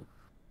quill.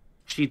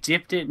 She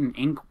dipped it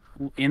in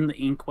the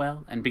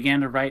inkwell and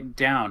began to write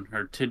down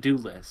her to-do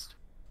list.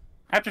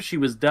 After she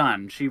was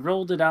done, she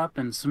rolled it up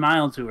and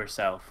smiled to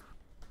herself.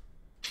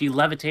 She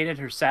levitated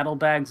her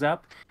saddlebags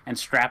up and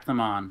strapped them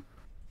on.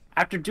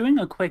 After doing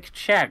a quick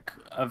check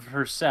of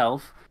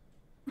herself,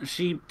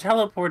 she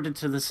teleported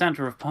to the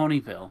center of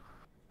Ponyville.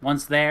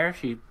 Once there,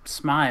 she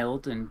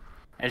smiled and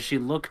as she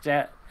looked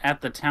at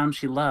the town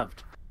she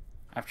loved.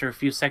 After a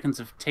few seconds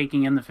of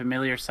taking in the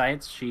familiar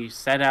sights, she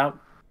set out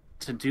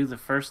to do the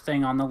first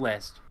thing on the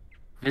list.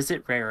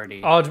 Visit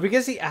Rarity. Oh, did we get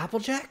to see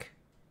Applejack?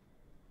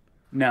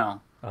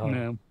 No. Oh.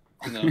 No.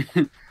 No.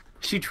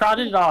 She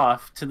trotted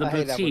off to the I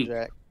hate boutique.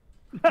 Applejack.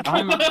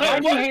 Oh my, why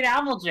do you hate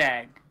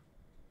Applejack?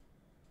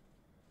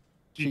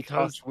 She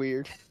Because talks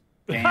weird.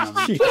 Damn.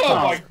 Oh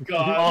my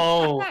god.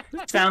 Oh,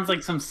 sounds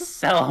like some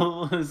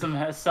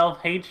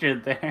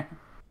self-hatred there.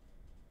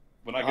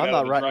 When I I'm get out not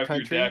of the right drive-through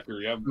country.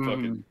 daiquiri, I'm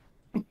fucking.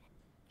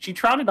 She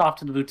trotted off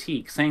to the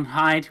boutique, saying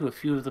hi to a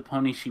few of the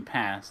ponies she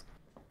passed.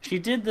 She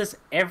did this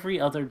every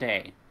other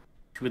day.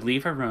 She would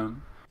leave her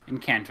room in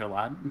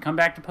Canterlot and come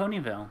back to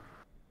Ponyville.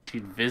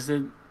 She'd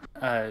visit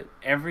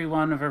every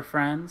one of her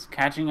friends,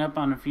 catching up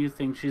on a few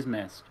things she's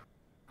missed.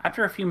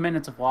 After a few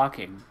minutes of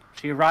walking,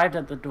 she arrived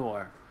at the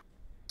door,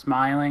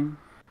 smiling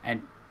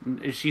and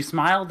She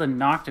smiled and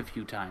knocked a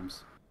few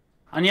times.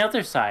 On the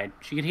other side,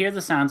 she could hear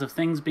the sounds of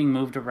things being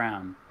moved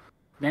around.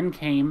 Then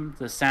came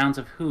the sounds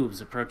of hooves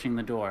approaching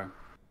the door.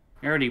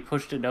 Rarity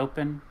pushed it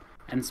open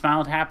and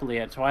smiled happily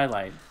at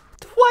Twilight.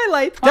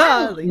 Twilight,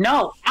 darling.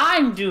 No,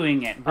 I'm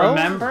doing it.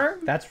 Remember?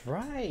 Oh, that's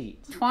right.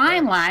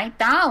 Twilight,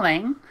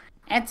 darling,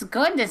 it's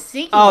good to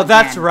see you Oh,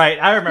 that's again. right.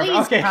 I remember.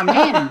 Please Okay. come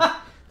in.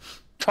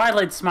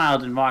 Twilight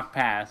smiled and walked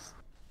past.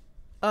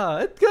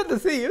 It's good to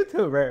see you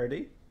too,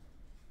 Rarity.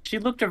 She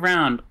looked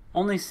around,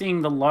 only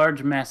seeing the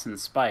large mess in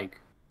Spike.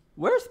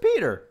 Where's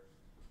Peter?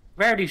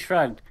 Rarity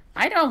shrugged.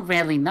 I don't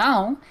really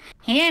know.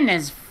 He and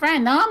his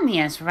friend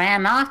Omnius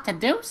ran off to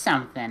do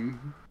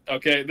something.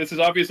 Okay, this is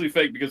obviously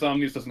fake because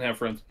Omnius doesn't have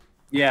friends.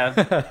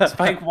 Yeah,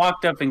 Spike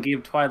walked up and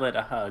gave Twilight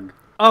a hug.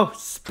 Oh,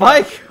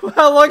 Spike!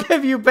 How long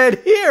have you been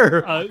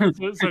here?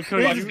 So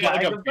Cody, He's got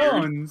like a beard.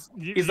 bones.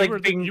 you He's like were,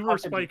 being you were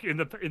fucking- Spike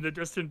in the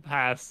distant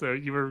past, so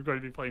you were going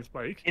to be playing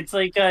Spike. It's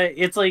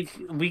like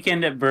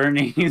Weekend at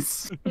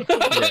Bernie's.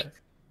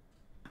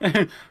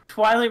 Yeah.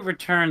 Twilight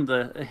returned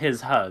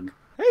his hug.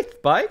 Hey,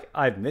 Spike,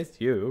 I've missed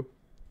you.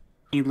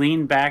 He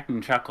leaned back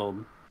and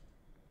chuckled.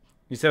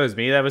 You said it was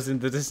me that was in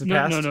the distant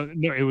past? No.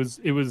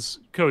 It was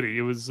Cody.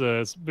 It was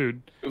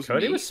Spoon. It was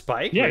Cody me? was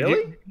Spike? Yeah,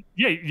 Really?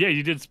 yeah.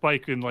 You did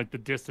Spike in like the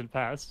distant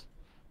past.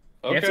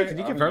 Nancy, can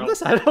you I confirm don't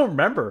this? I don't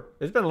remember.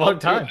 It's been a long do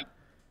time. it.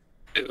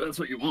 If that's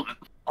what you want.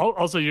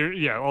 Also,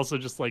 also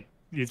just like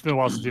it's been a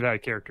while since you've had a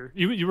character.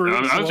 You were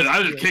I was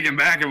just kicking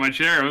back in my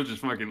chair. I was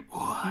just fucking,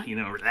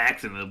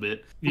 relaxing a little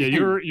bit. yeah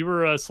you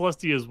were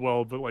Celestia as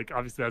well, but like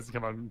obviously that hasn't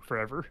come out in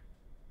forever.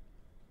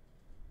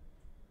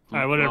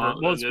 Alright, whatever.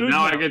 Well, Spoon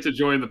now I get to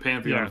join the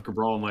pantheon Yeah. of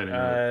Cabral and Lightning.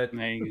 Right?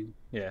 There you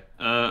Yeah.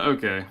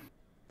 Okay.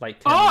 Like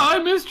 10 Oh, I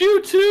missed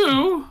you too.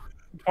 go.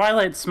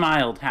 Twilight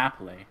smiled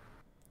happily.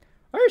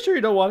 Are you sure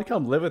you don't want to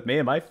come live with me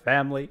and my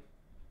family?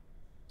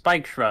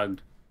 Spike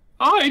shrugged.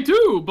 I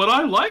do, but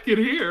I like it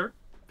here.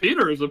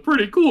 Peter is a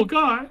pretty cool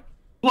guy.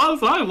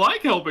 Plus, I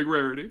like helping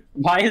Rarity.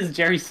 Why is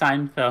Jerry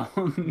Seinfeld?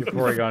 Your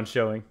Porygon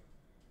showing.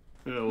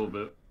 Yeah, a little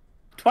bit.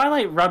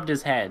 Twilight rubbed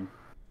his head.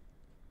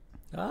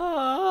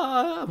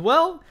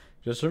 Well,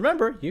 just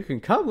remember, you can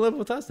come live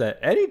with us at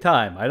any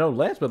time. I know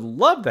Lance would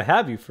love to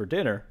have you for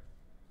dinner.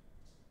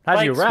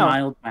 Have you Spike around.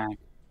 smiled back.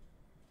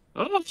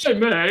 I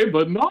may,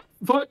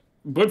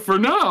 but for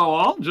now,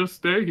 I'll just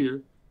stay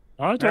here.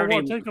 I don't want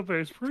Rarity- to take up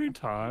his free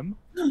time.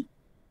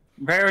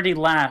 Rarity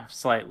laughed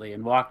slightly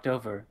and walked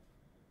over.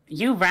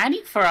 You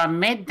ready for a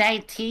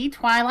midday tea,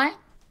 Twilight?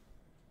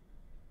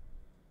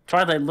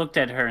 Twilight looked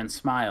at her and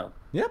smiled.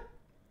 Yep.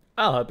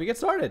 I'll help you get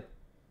started.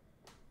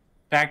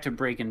 Back to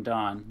Break and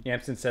Dawn.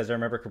 Yamson says, I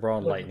remember Cabral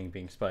and Lightning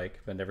being Spike,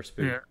 but never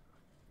Spoon. Yeah.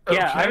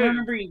 Yeah, I Okay.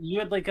 remember you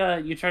had like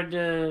you tried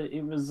to.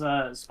 It was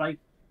Spike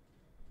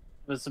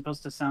was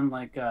supposed to sound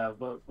like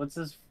what's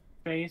his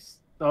face?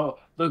 Oh,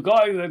 the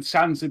guy that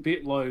sounds a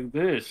bit like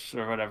this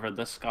or whatever,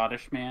 the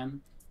Scottish man.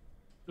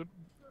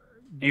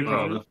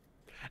 Oh,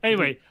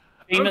 Anyway,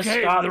 Famous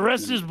okay, Scottish the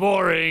rest man. is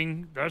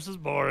boring. The rest is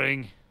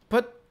boring.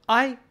 But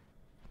I...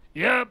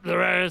 Yep, the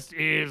rest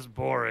is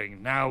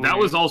boring. Now That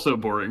we- was also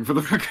boring, for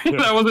the record.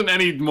 That wasn't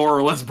any more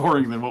or less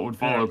boring than what would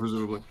follow,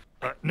 presumably.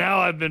 now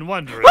I've been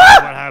wondering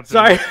what happened.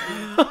 Sorry.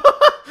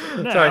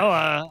 Now,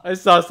 Sorry. I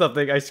saw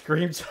something. I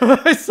screamed.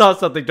 I saw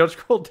something. Don't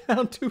scroll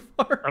down too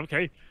far.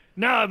 okay.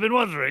 Now I've been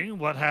wondering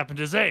what happened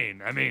to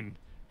Zane. I mean,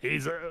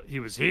 he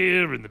was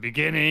here in the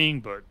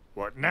beginning, but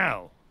what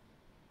now?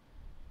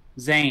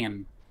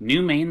 Zane,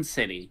 New Main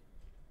City.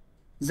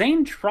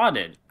 Zane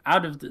trotted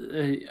out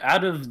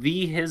of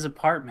his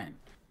apartment,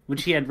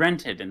 which he had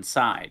rented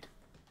inside.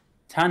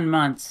 10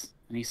 months,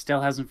 and he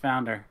still hasn't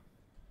found her.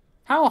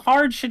 How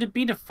hard should it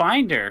be to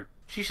find her?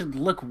 She should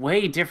look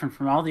way different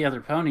from all the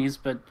other ponies,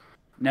 but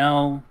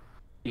no,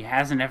 he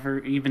hasn't ever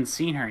even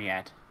seen her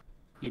yet.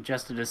 He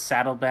adjusted his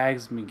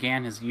saddlebags and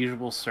began his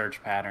usual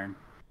search pattern,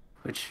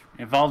 which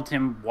involved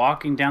him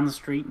walking down the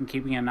street and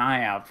keeping an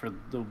eye out for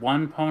the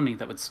one pony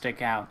that would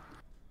stick out.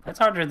 That's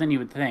harder than you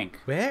would think.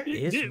 Where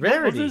is Was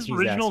Rarity? his he's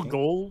original asking.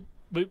 goal?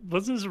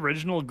 Was his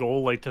original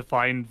goal like to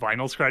find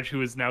Vinyl Scratch,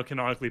 who is now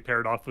canonically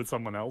paired off with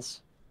someone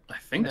else? I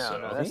think No, so.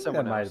 no, I that's think that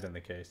someone might else. have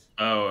been the case.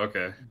 Oh,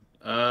 okay.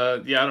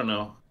 Yeah, I don't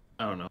know.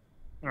 All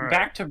right.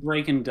 Back to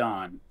Break and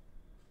Dawn.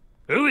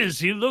 Who is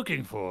he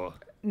looking for?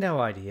 No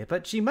idea,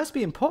 but she must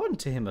be important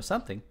to him or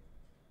something.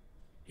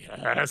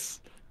 Yes.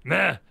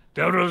 Nah,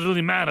 that doesn't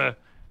really matter.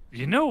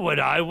 You know what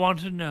I want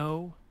to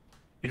know?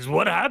 Is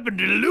what happened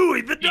to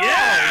Louis the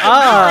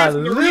dog?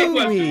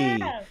 Louis!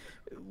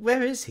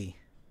 Where is he?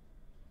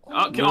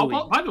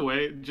 Louis. By the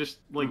way, just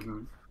like,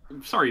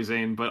 sorry,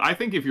 Zane, but I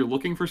think if you're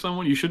looking for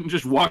someone, you shouldn't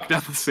just walk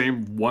down the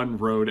same one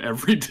road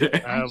every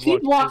day. I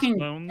keep walking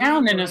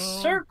down in a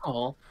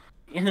circle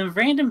in a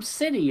random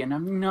city, and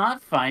I'm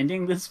not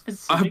finding this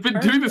specific I've been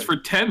doing this for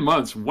 10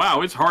 months.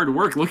 Wow, it's hard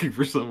work looking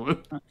for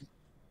someone.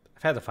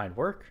 I've had to find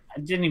work. I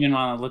didn't even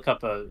want to look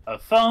up a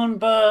phone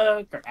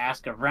book or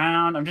ask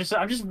around. I'm just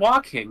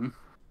walking.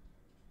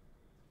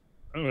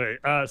 Anyway,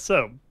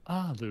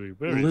 Louis,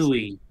 where is he?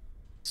 Louis,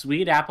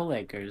 Sweet Apple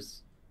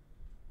Acres.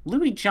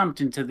 Louis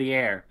jumped into the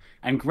air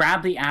and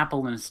grabbed the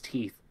apple in his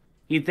teeth.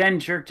 He then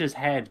jerked his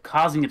head,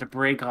 causing it to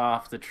break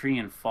off the tree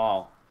and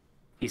fall.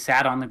 He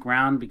sat on the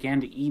ground and began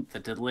to eat the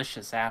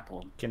delicious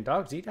apple. Can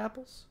dogs eat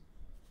apples?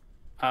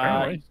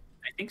 Apparently.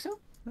 I think so.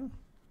 Oh.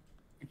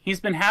 He's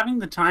been having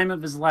the time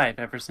of his life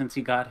ever since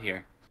he got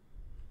here.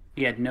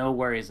 He had no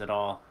worries at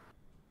all.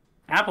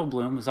 Apple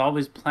Bloom was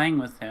always playing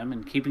with him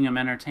and keeping him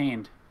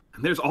entertained.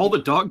 And there's all the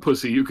dog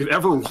pussy you could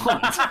ever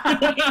want.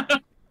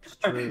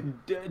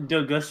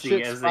 Dogusty,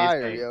 Shit's as they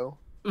fire, say. yo.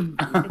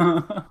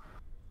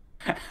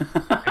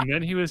 And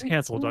then he was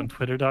canceled on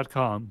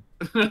Twitter.com.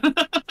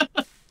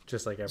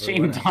 Just like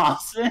Shane everyone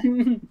else.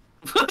 Dawson.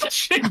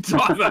 Shane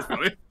Dawson, that's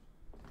funny.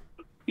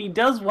 He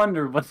does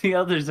wonder what the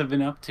others have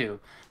been up to,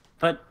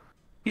 but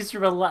he's to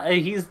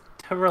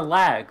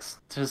relax,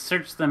 to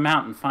search them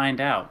out and find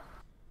out.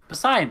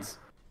 Besides,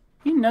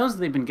 he knows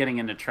they've been getting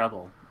into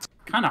trouble. It's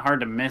kind of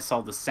hard to miss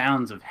all the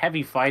sounds of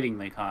heavy fighting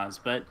they cause,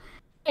 but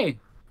hey,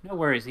 no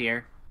worries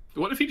here.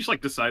 What if he just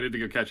like decided to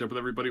go catch up with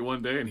everybody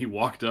one day and he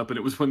walked up and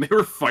it was when they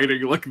were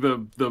fighting like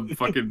the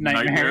fucking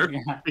nightmare?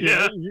 Yeah.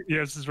 Yeah.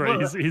 Yes, that's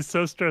right. He's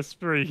so stress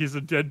free. He's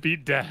a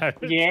deadbeat dad.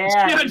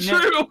 Yeah,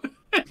 True.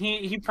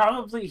 He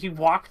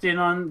walked in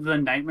on the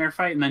nightmare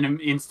fight and then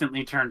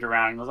instantly turned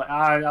around and was like,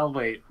 I'll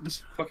wait.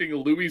 Fucking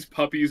Louis'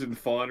 puppies and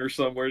Fawn are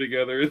somewhere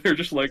together. They're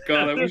just like,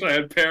 God, I wish I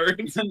had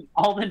parents.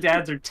 All the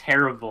dads are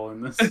terrible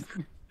in this.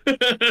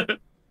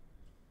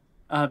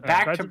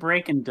 Back to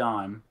Break and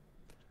Dawn.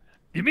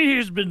 You mean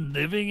he's been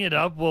living it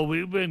up while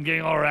we've been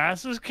getting our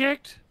asses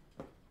kicked?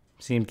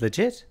 Seemed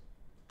legit.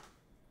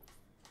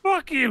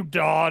 Fuck you,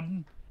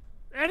 Dawn.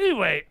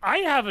 Anyway, I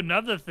have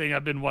another thing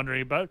I've been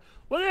wondering about.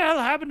 What the hell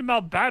happened to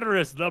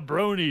Malbadarus, the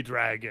Brony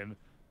Dragon?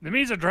 If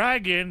he's a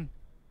dragon,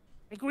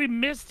 like we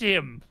missed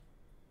him.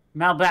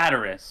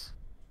 Malbadarus,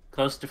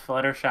 close to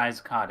Fluttershy's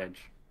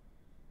cottage.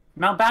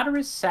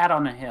 Malbadarus sat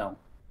on a hill,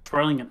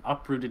 twirling an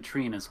uprooted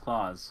tree in his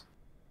claws.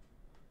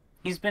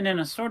 He's been in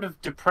a sort of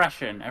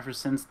depression ever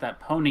since that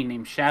pony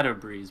named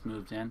Shadowbreeze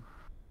moved in.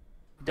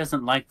 He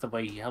doesn't like the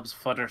way he helps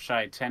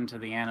Fluttershy tend to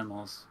the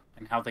animals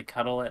and how they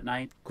cuddle at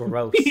night.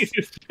 Gross. he's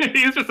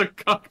just a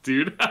cuck,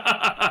 dude.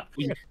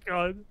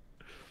 God.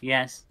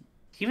 Yes,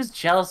 he was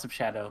jealous of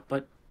Shadow,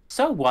 but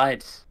so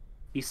what?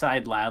 He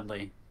sighed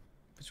loudly.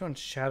 Which one's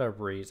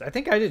Shadowbreeze? I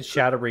think I did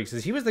Shadowbreeze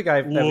because he was the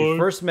guy that we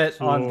first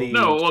met on the.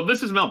 No, well,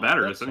 this is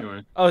Malbadarus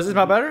anyway. Oh, is this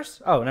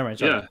Malbadarus? Oh, never mind.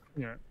 Sorry. Yeah.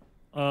 Yeah.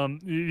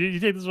 You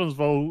take this one as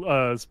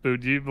well,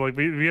 Spoon. You like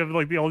we have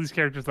like all these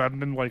characters that haven't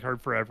been like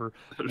heard forever.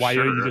 Why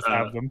don't you just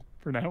have them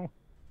for now?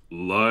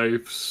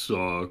 Life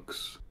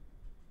sucks,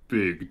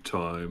 big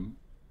time.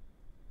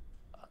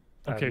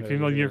 Okay,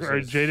 female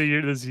unicorn.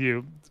 Jada, this is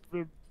you.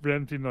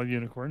 Ren, female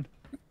unicorn.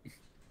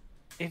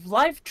 If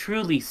life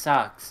truly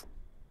sucks,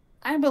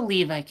 I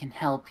believe I can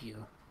help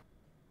you,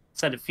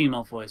 Said a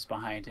female voice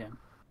behind him.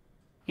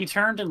 He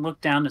turned and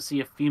looked down to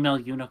see a female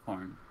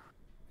unicorn.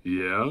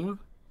 Yeah?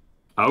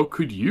 How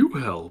could you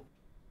help?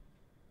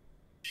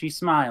 She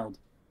smiled.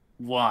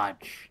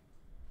 Watch.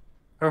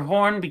 Her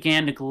horn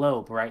began to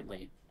glow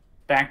brightly.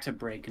 Back to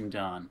Break and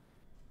Dawn.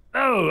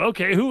 Oh,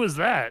 okay. Who was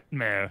that,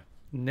 Mayor?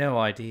 No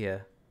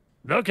idea.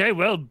 Okay,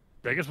 well,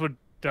 I guess we're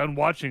done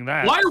watching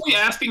that. Why are we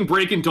asking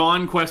Break and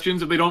Dawn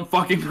questions if they don't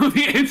fucking know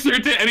the answer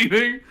to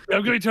anything?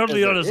 I'm gonna be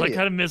totally As an honest. I idiot.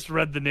 kind of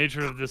misread the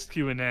nature of this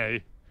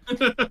Q&A.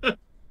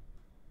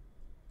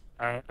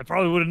 I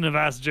probably wouldn't have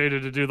asked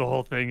Jada to do the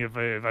whole thing if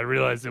I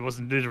realized it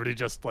wasn't literally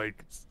just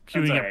like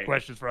queuing up alright.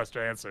 questions for us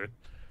to answer.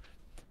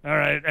 All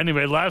right.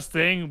 Anyway, last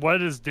thing.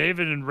 What has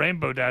David and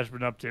Rainbow Dash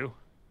been up to?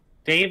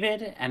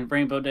 David and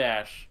Rainbow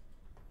Dash.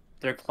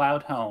 Their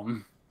cloud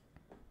home.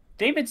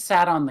 David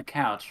sat on the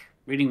couch,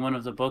 reading one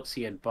of the books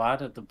he had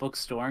bought at the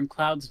bookstore in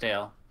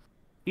Cloudsdale.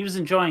 He was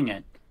enjoying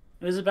it.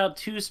 It was about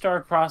two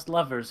star-crossed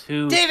lovers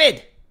who...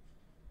 David!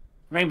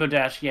 Rainbow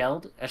Dash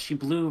yelled as she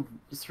blew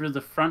through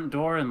the front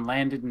door and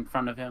landed in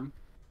front of him.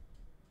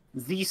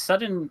 The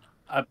sudden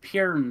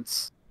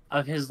appearance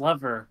of his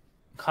lover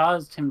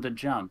caused him to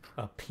jump.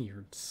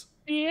 Appearance.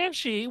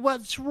 Banshee,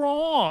 what's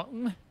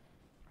wrong?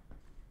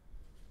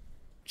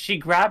 She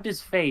grabbed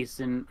his face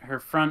in her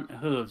front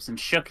hooves and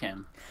shook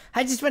him.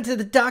 I just went to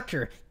the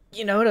doctor,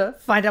 to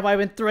find out why I've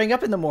been throwing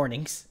up in the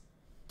mornings.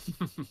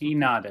 He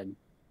nodded.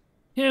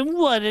 And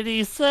what did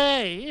he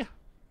say?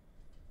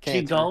 She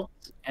Cancer.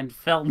 gulped and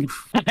fell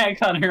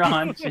back on her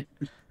haunches.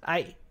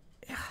 I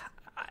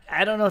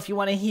don't know if you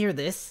want to hear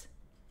this.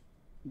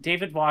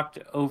 David walked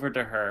over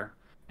to her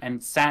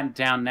and sat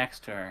down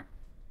next to her.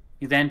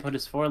 He then put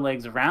his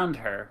forelegs around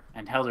her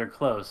and held her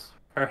close,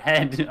 her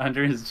head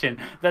under his chin.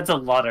 That's a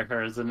lot of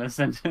hers in a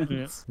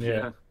sentence.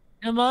 Yeah.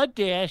 Come on,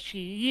 Dashy.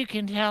 You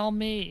can tell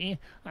me.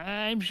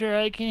 I'm sure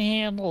I can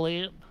handle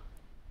it.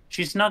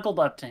 She snuggled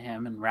up to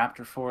him and wrapped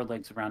her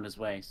forelegs around his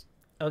waist.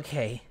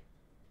 Okay.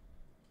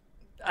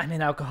 I'm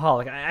an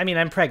alcoholic. I mean,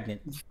 I'm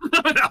pregnant.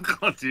 I'm an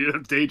alcoholic, dude.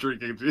 I'm day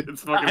drinking, dude.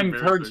 It's fucking I'm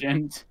embarrassing.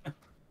 purgent.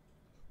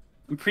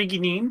 I'm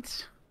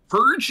pregnant.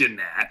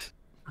 Purginat.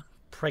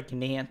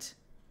 Pregnant.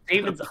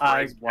 David's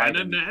eyes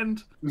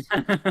widened.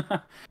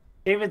 Pregnant?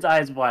 David's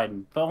eyes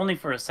widened, but only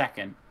for a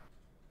second.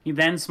 He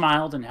then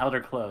smiled and held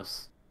her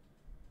close.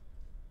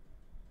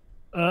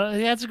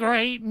 That's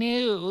great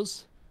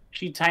news.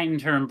 She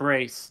tightened her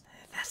embrace.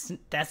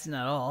 That's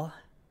not all.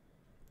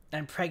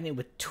 I'm pregnant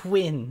with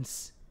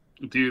twins.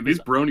 Dude, these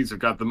bronies have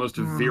got the most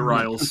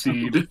virile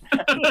seed.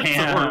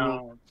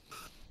 Damn.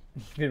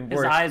 Even His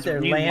worse, eyes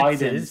they're re-widened.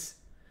 lances.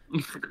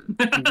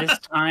 And this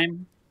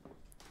time,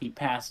 he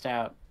passed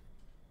out.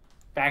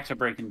 Back to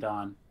Breaking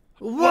Dawn.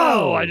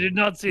 Whoa! I did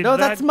not see No,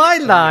 that. that's my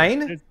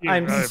line. It's-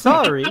 I'm Alright.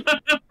 sorry.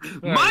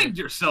 Mind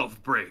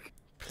yourself, Break.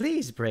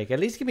 Please, Break. At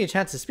least give me a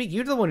chance to speak.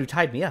 You're the one who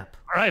tied me up.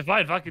 All right,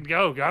 fine, fucking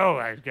go,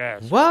 I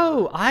guess.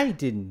 Whoa! I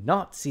did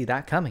not see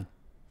that coming.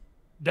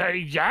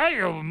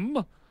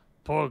 Damn!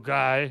 Poor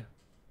guy.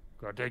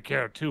 Gotta take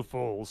care of two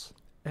fools.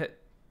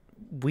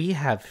 We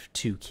have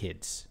 2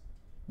 kids.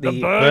 The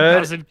bird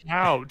doesn't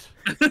count.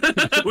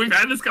 We've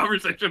had this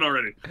conversation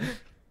already.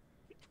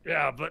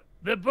 Yeah, but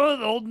they're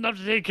both old enough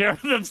to take care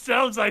of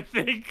themselves, I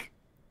think.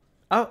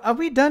 Are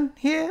we done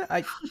here?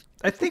 I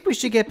think we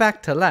should get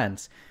back to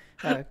Lance.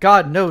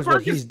 God knows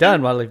what he's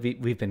done while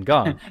we've been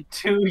gone.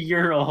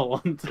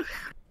 2-year-old.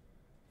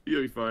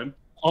 You'll be fine.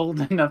 Old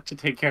enough to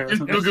take care of His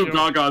himself. Goo Goo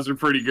Gagas are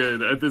pretty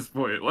good at this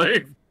point.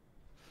 Like,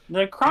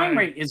 The crime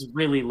rate is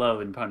really low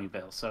in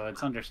Ponyville, so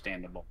it's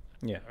understandable.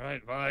 Yeah. All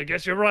right, well, I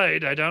guess you're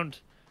right. I don't.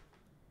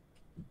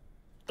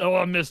 Oh,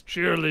 I miss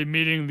Cheerly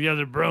meeting the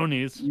other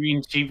bronies. You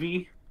mean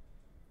Chibi?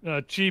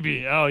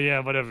 Chibi. Oh, yeah,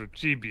 whatever.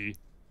 Chibi.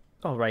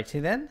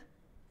 Alrighty then.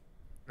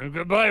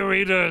 Goodbye,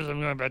 readers. I'm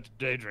going back to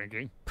day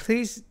drinking.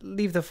 Please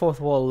leave the 4th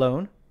wall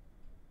alone.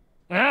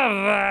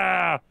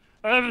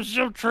 I'm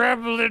so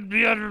traveling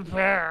beyond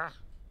repair.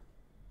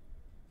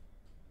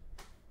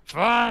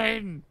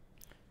 Fine.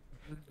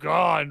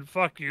 Gone.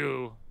 Fuck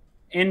you.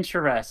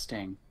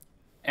 Interesting.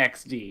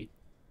 XD.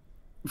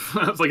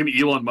 that's like an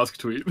Elon Musk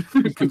tweet.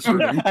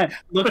 Concerning.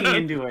 Looking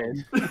into it.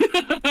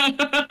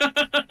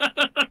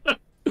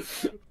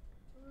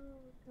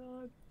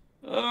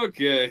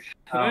 Okay,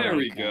 Oh there my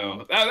we God.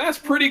 go. That's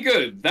pretty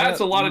good.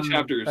 That's a lot of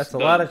chapters. That's a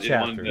done lot of in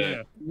one chapters. day.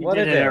 Yeah. What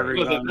a did it, day.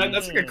 everyone.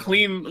 That's like a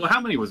clean. Well,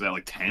 how many was that?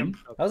 Like 10?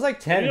 That was like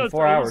 10 Yeah, in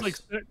 4 it hours.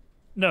 was like,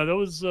 no, that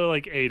was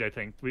like 8, I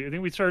think. I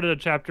think we started a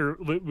chapter.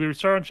 We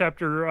started on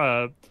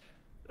chapter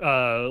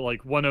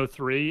like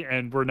 103,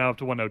 and we're now up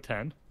to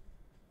 1010.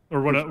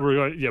 Or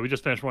we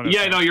just finished 103.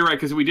 Yeah, no, you're right,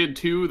 because we did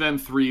 2, then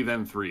 3,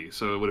 then 3.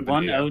 So it would have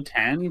been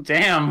 1010?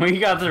 Damn, we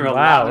got through a lot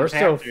Wow, of we're so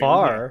chapters.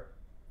 far.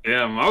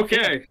 Yeah,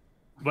 okay.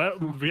 Well,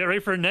 get ready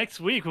for next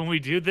week when we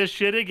do this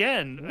shit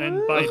again.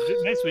 And by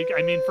next week,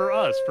 I mean for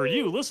us, for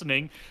you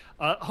listening.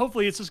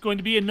 Hopefully, it's just going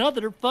to be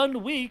another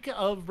fun week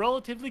of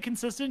relatively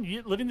consistent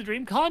Living the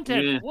Dream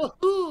content. Yeah.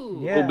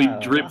 Woohoo! Yeah. We'll be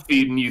drip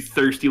feeding you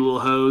thirsty little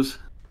hoes.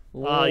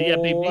 Yeah,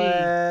 baby.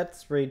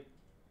 Let's read.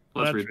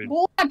 Let's Let's read.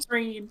 read. Let's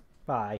read. Bye.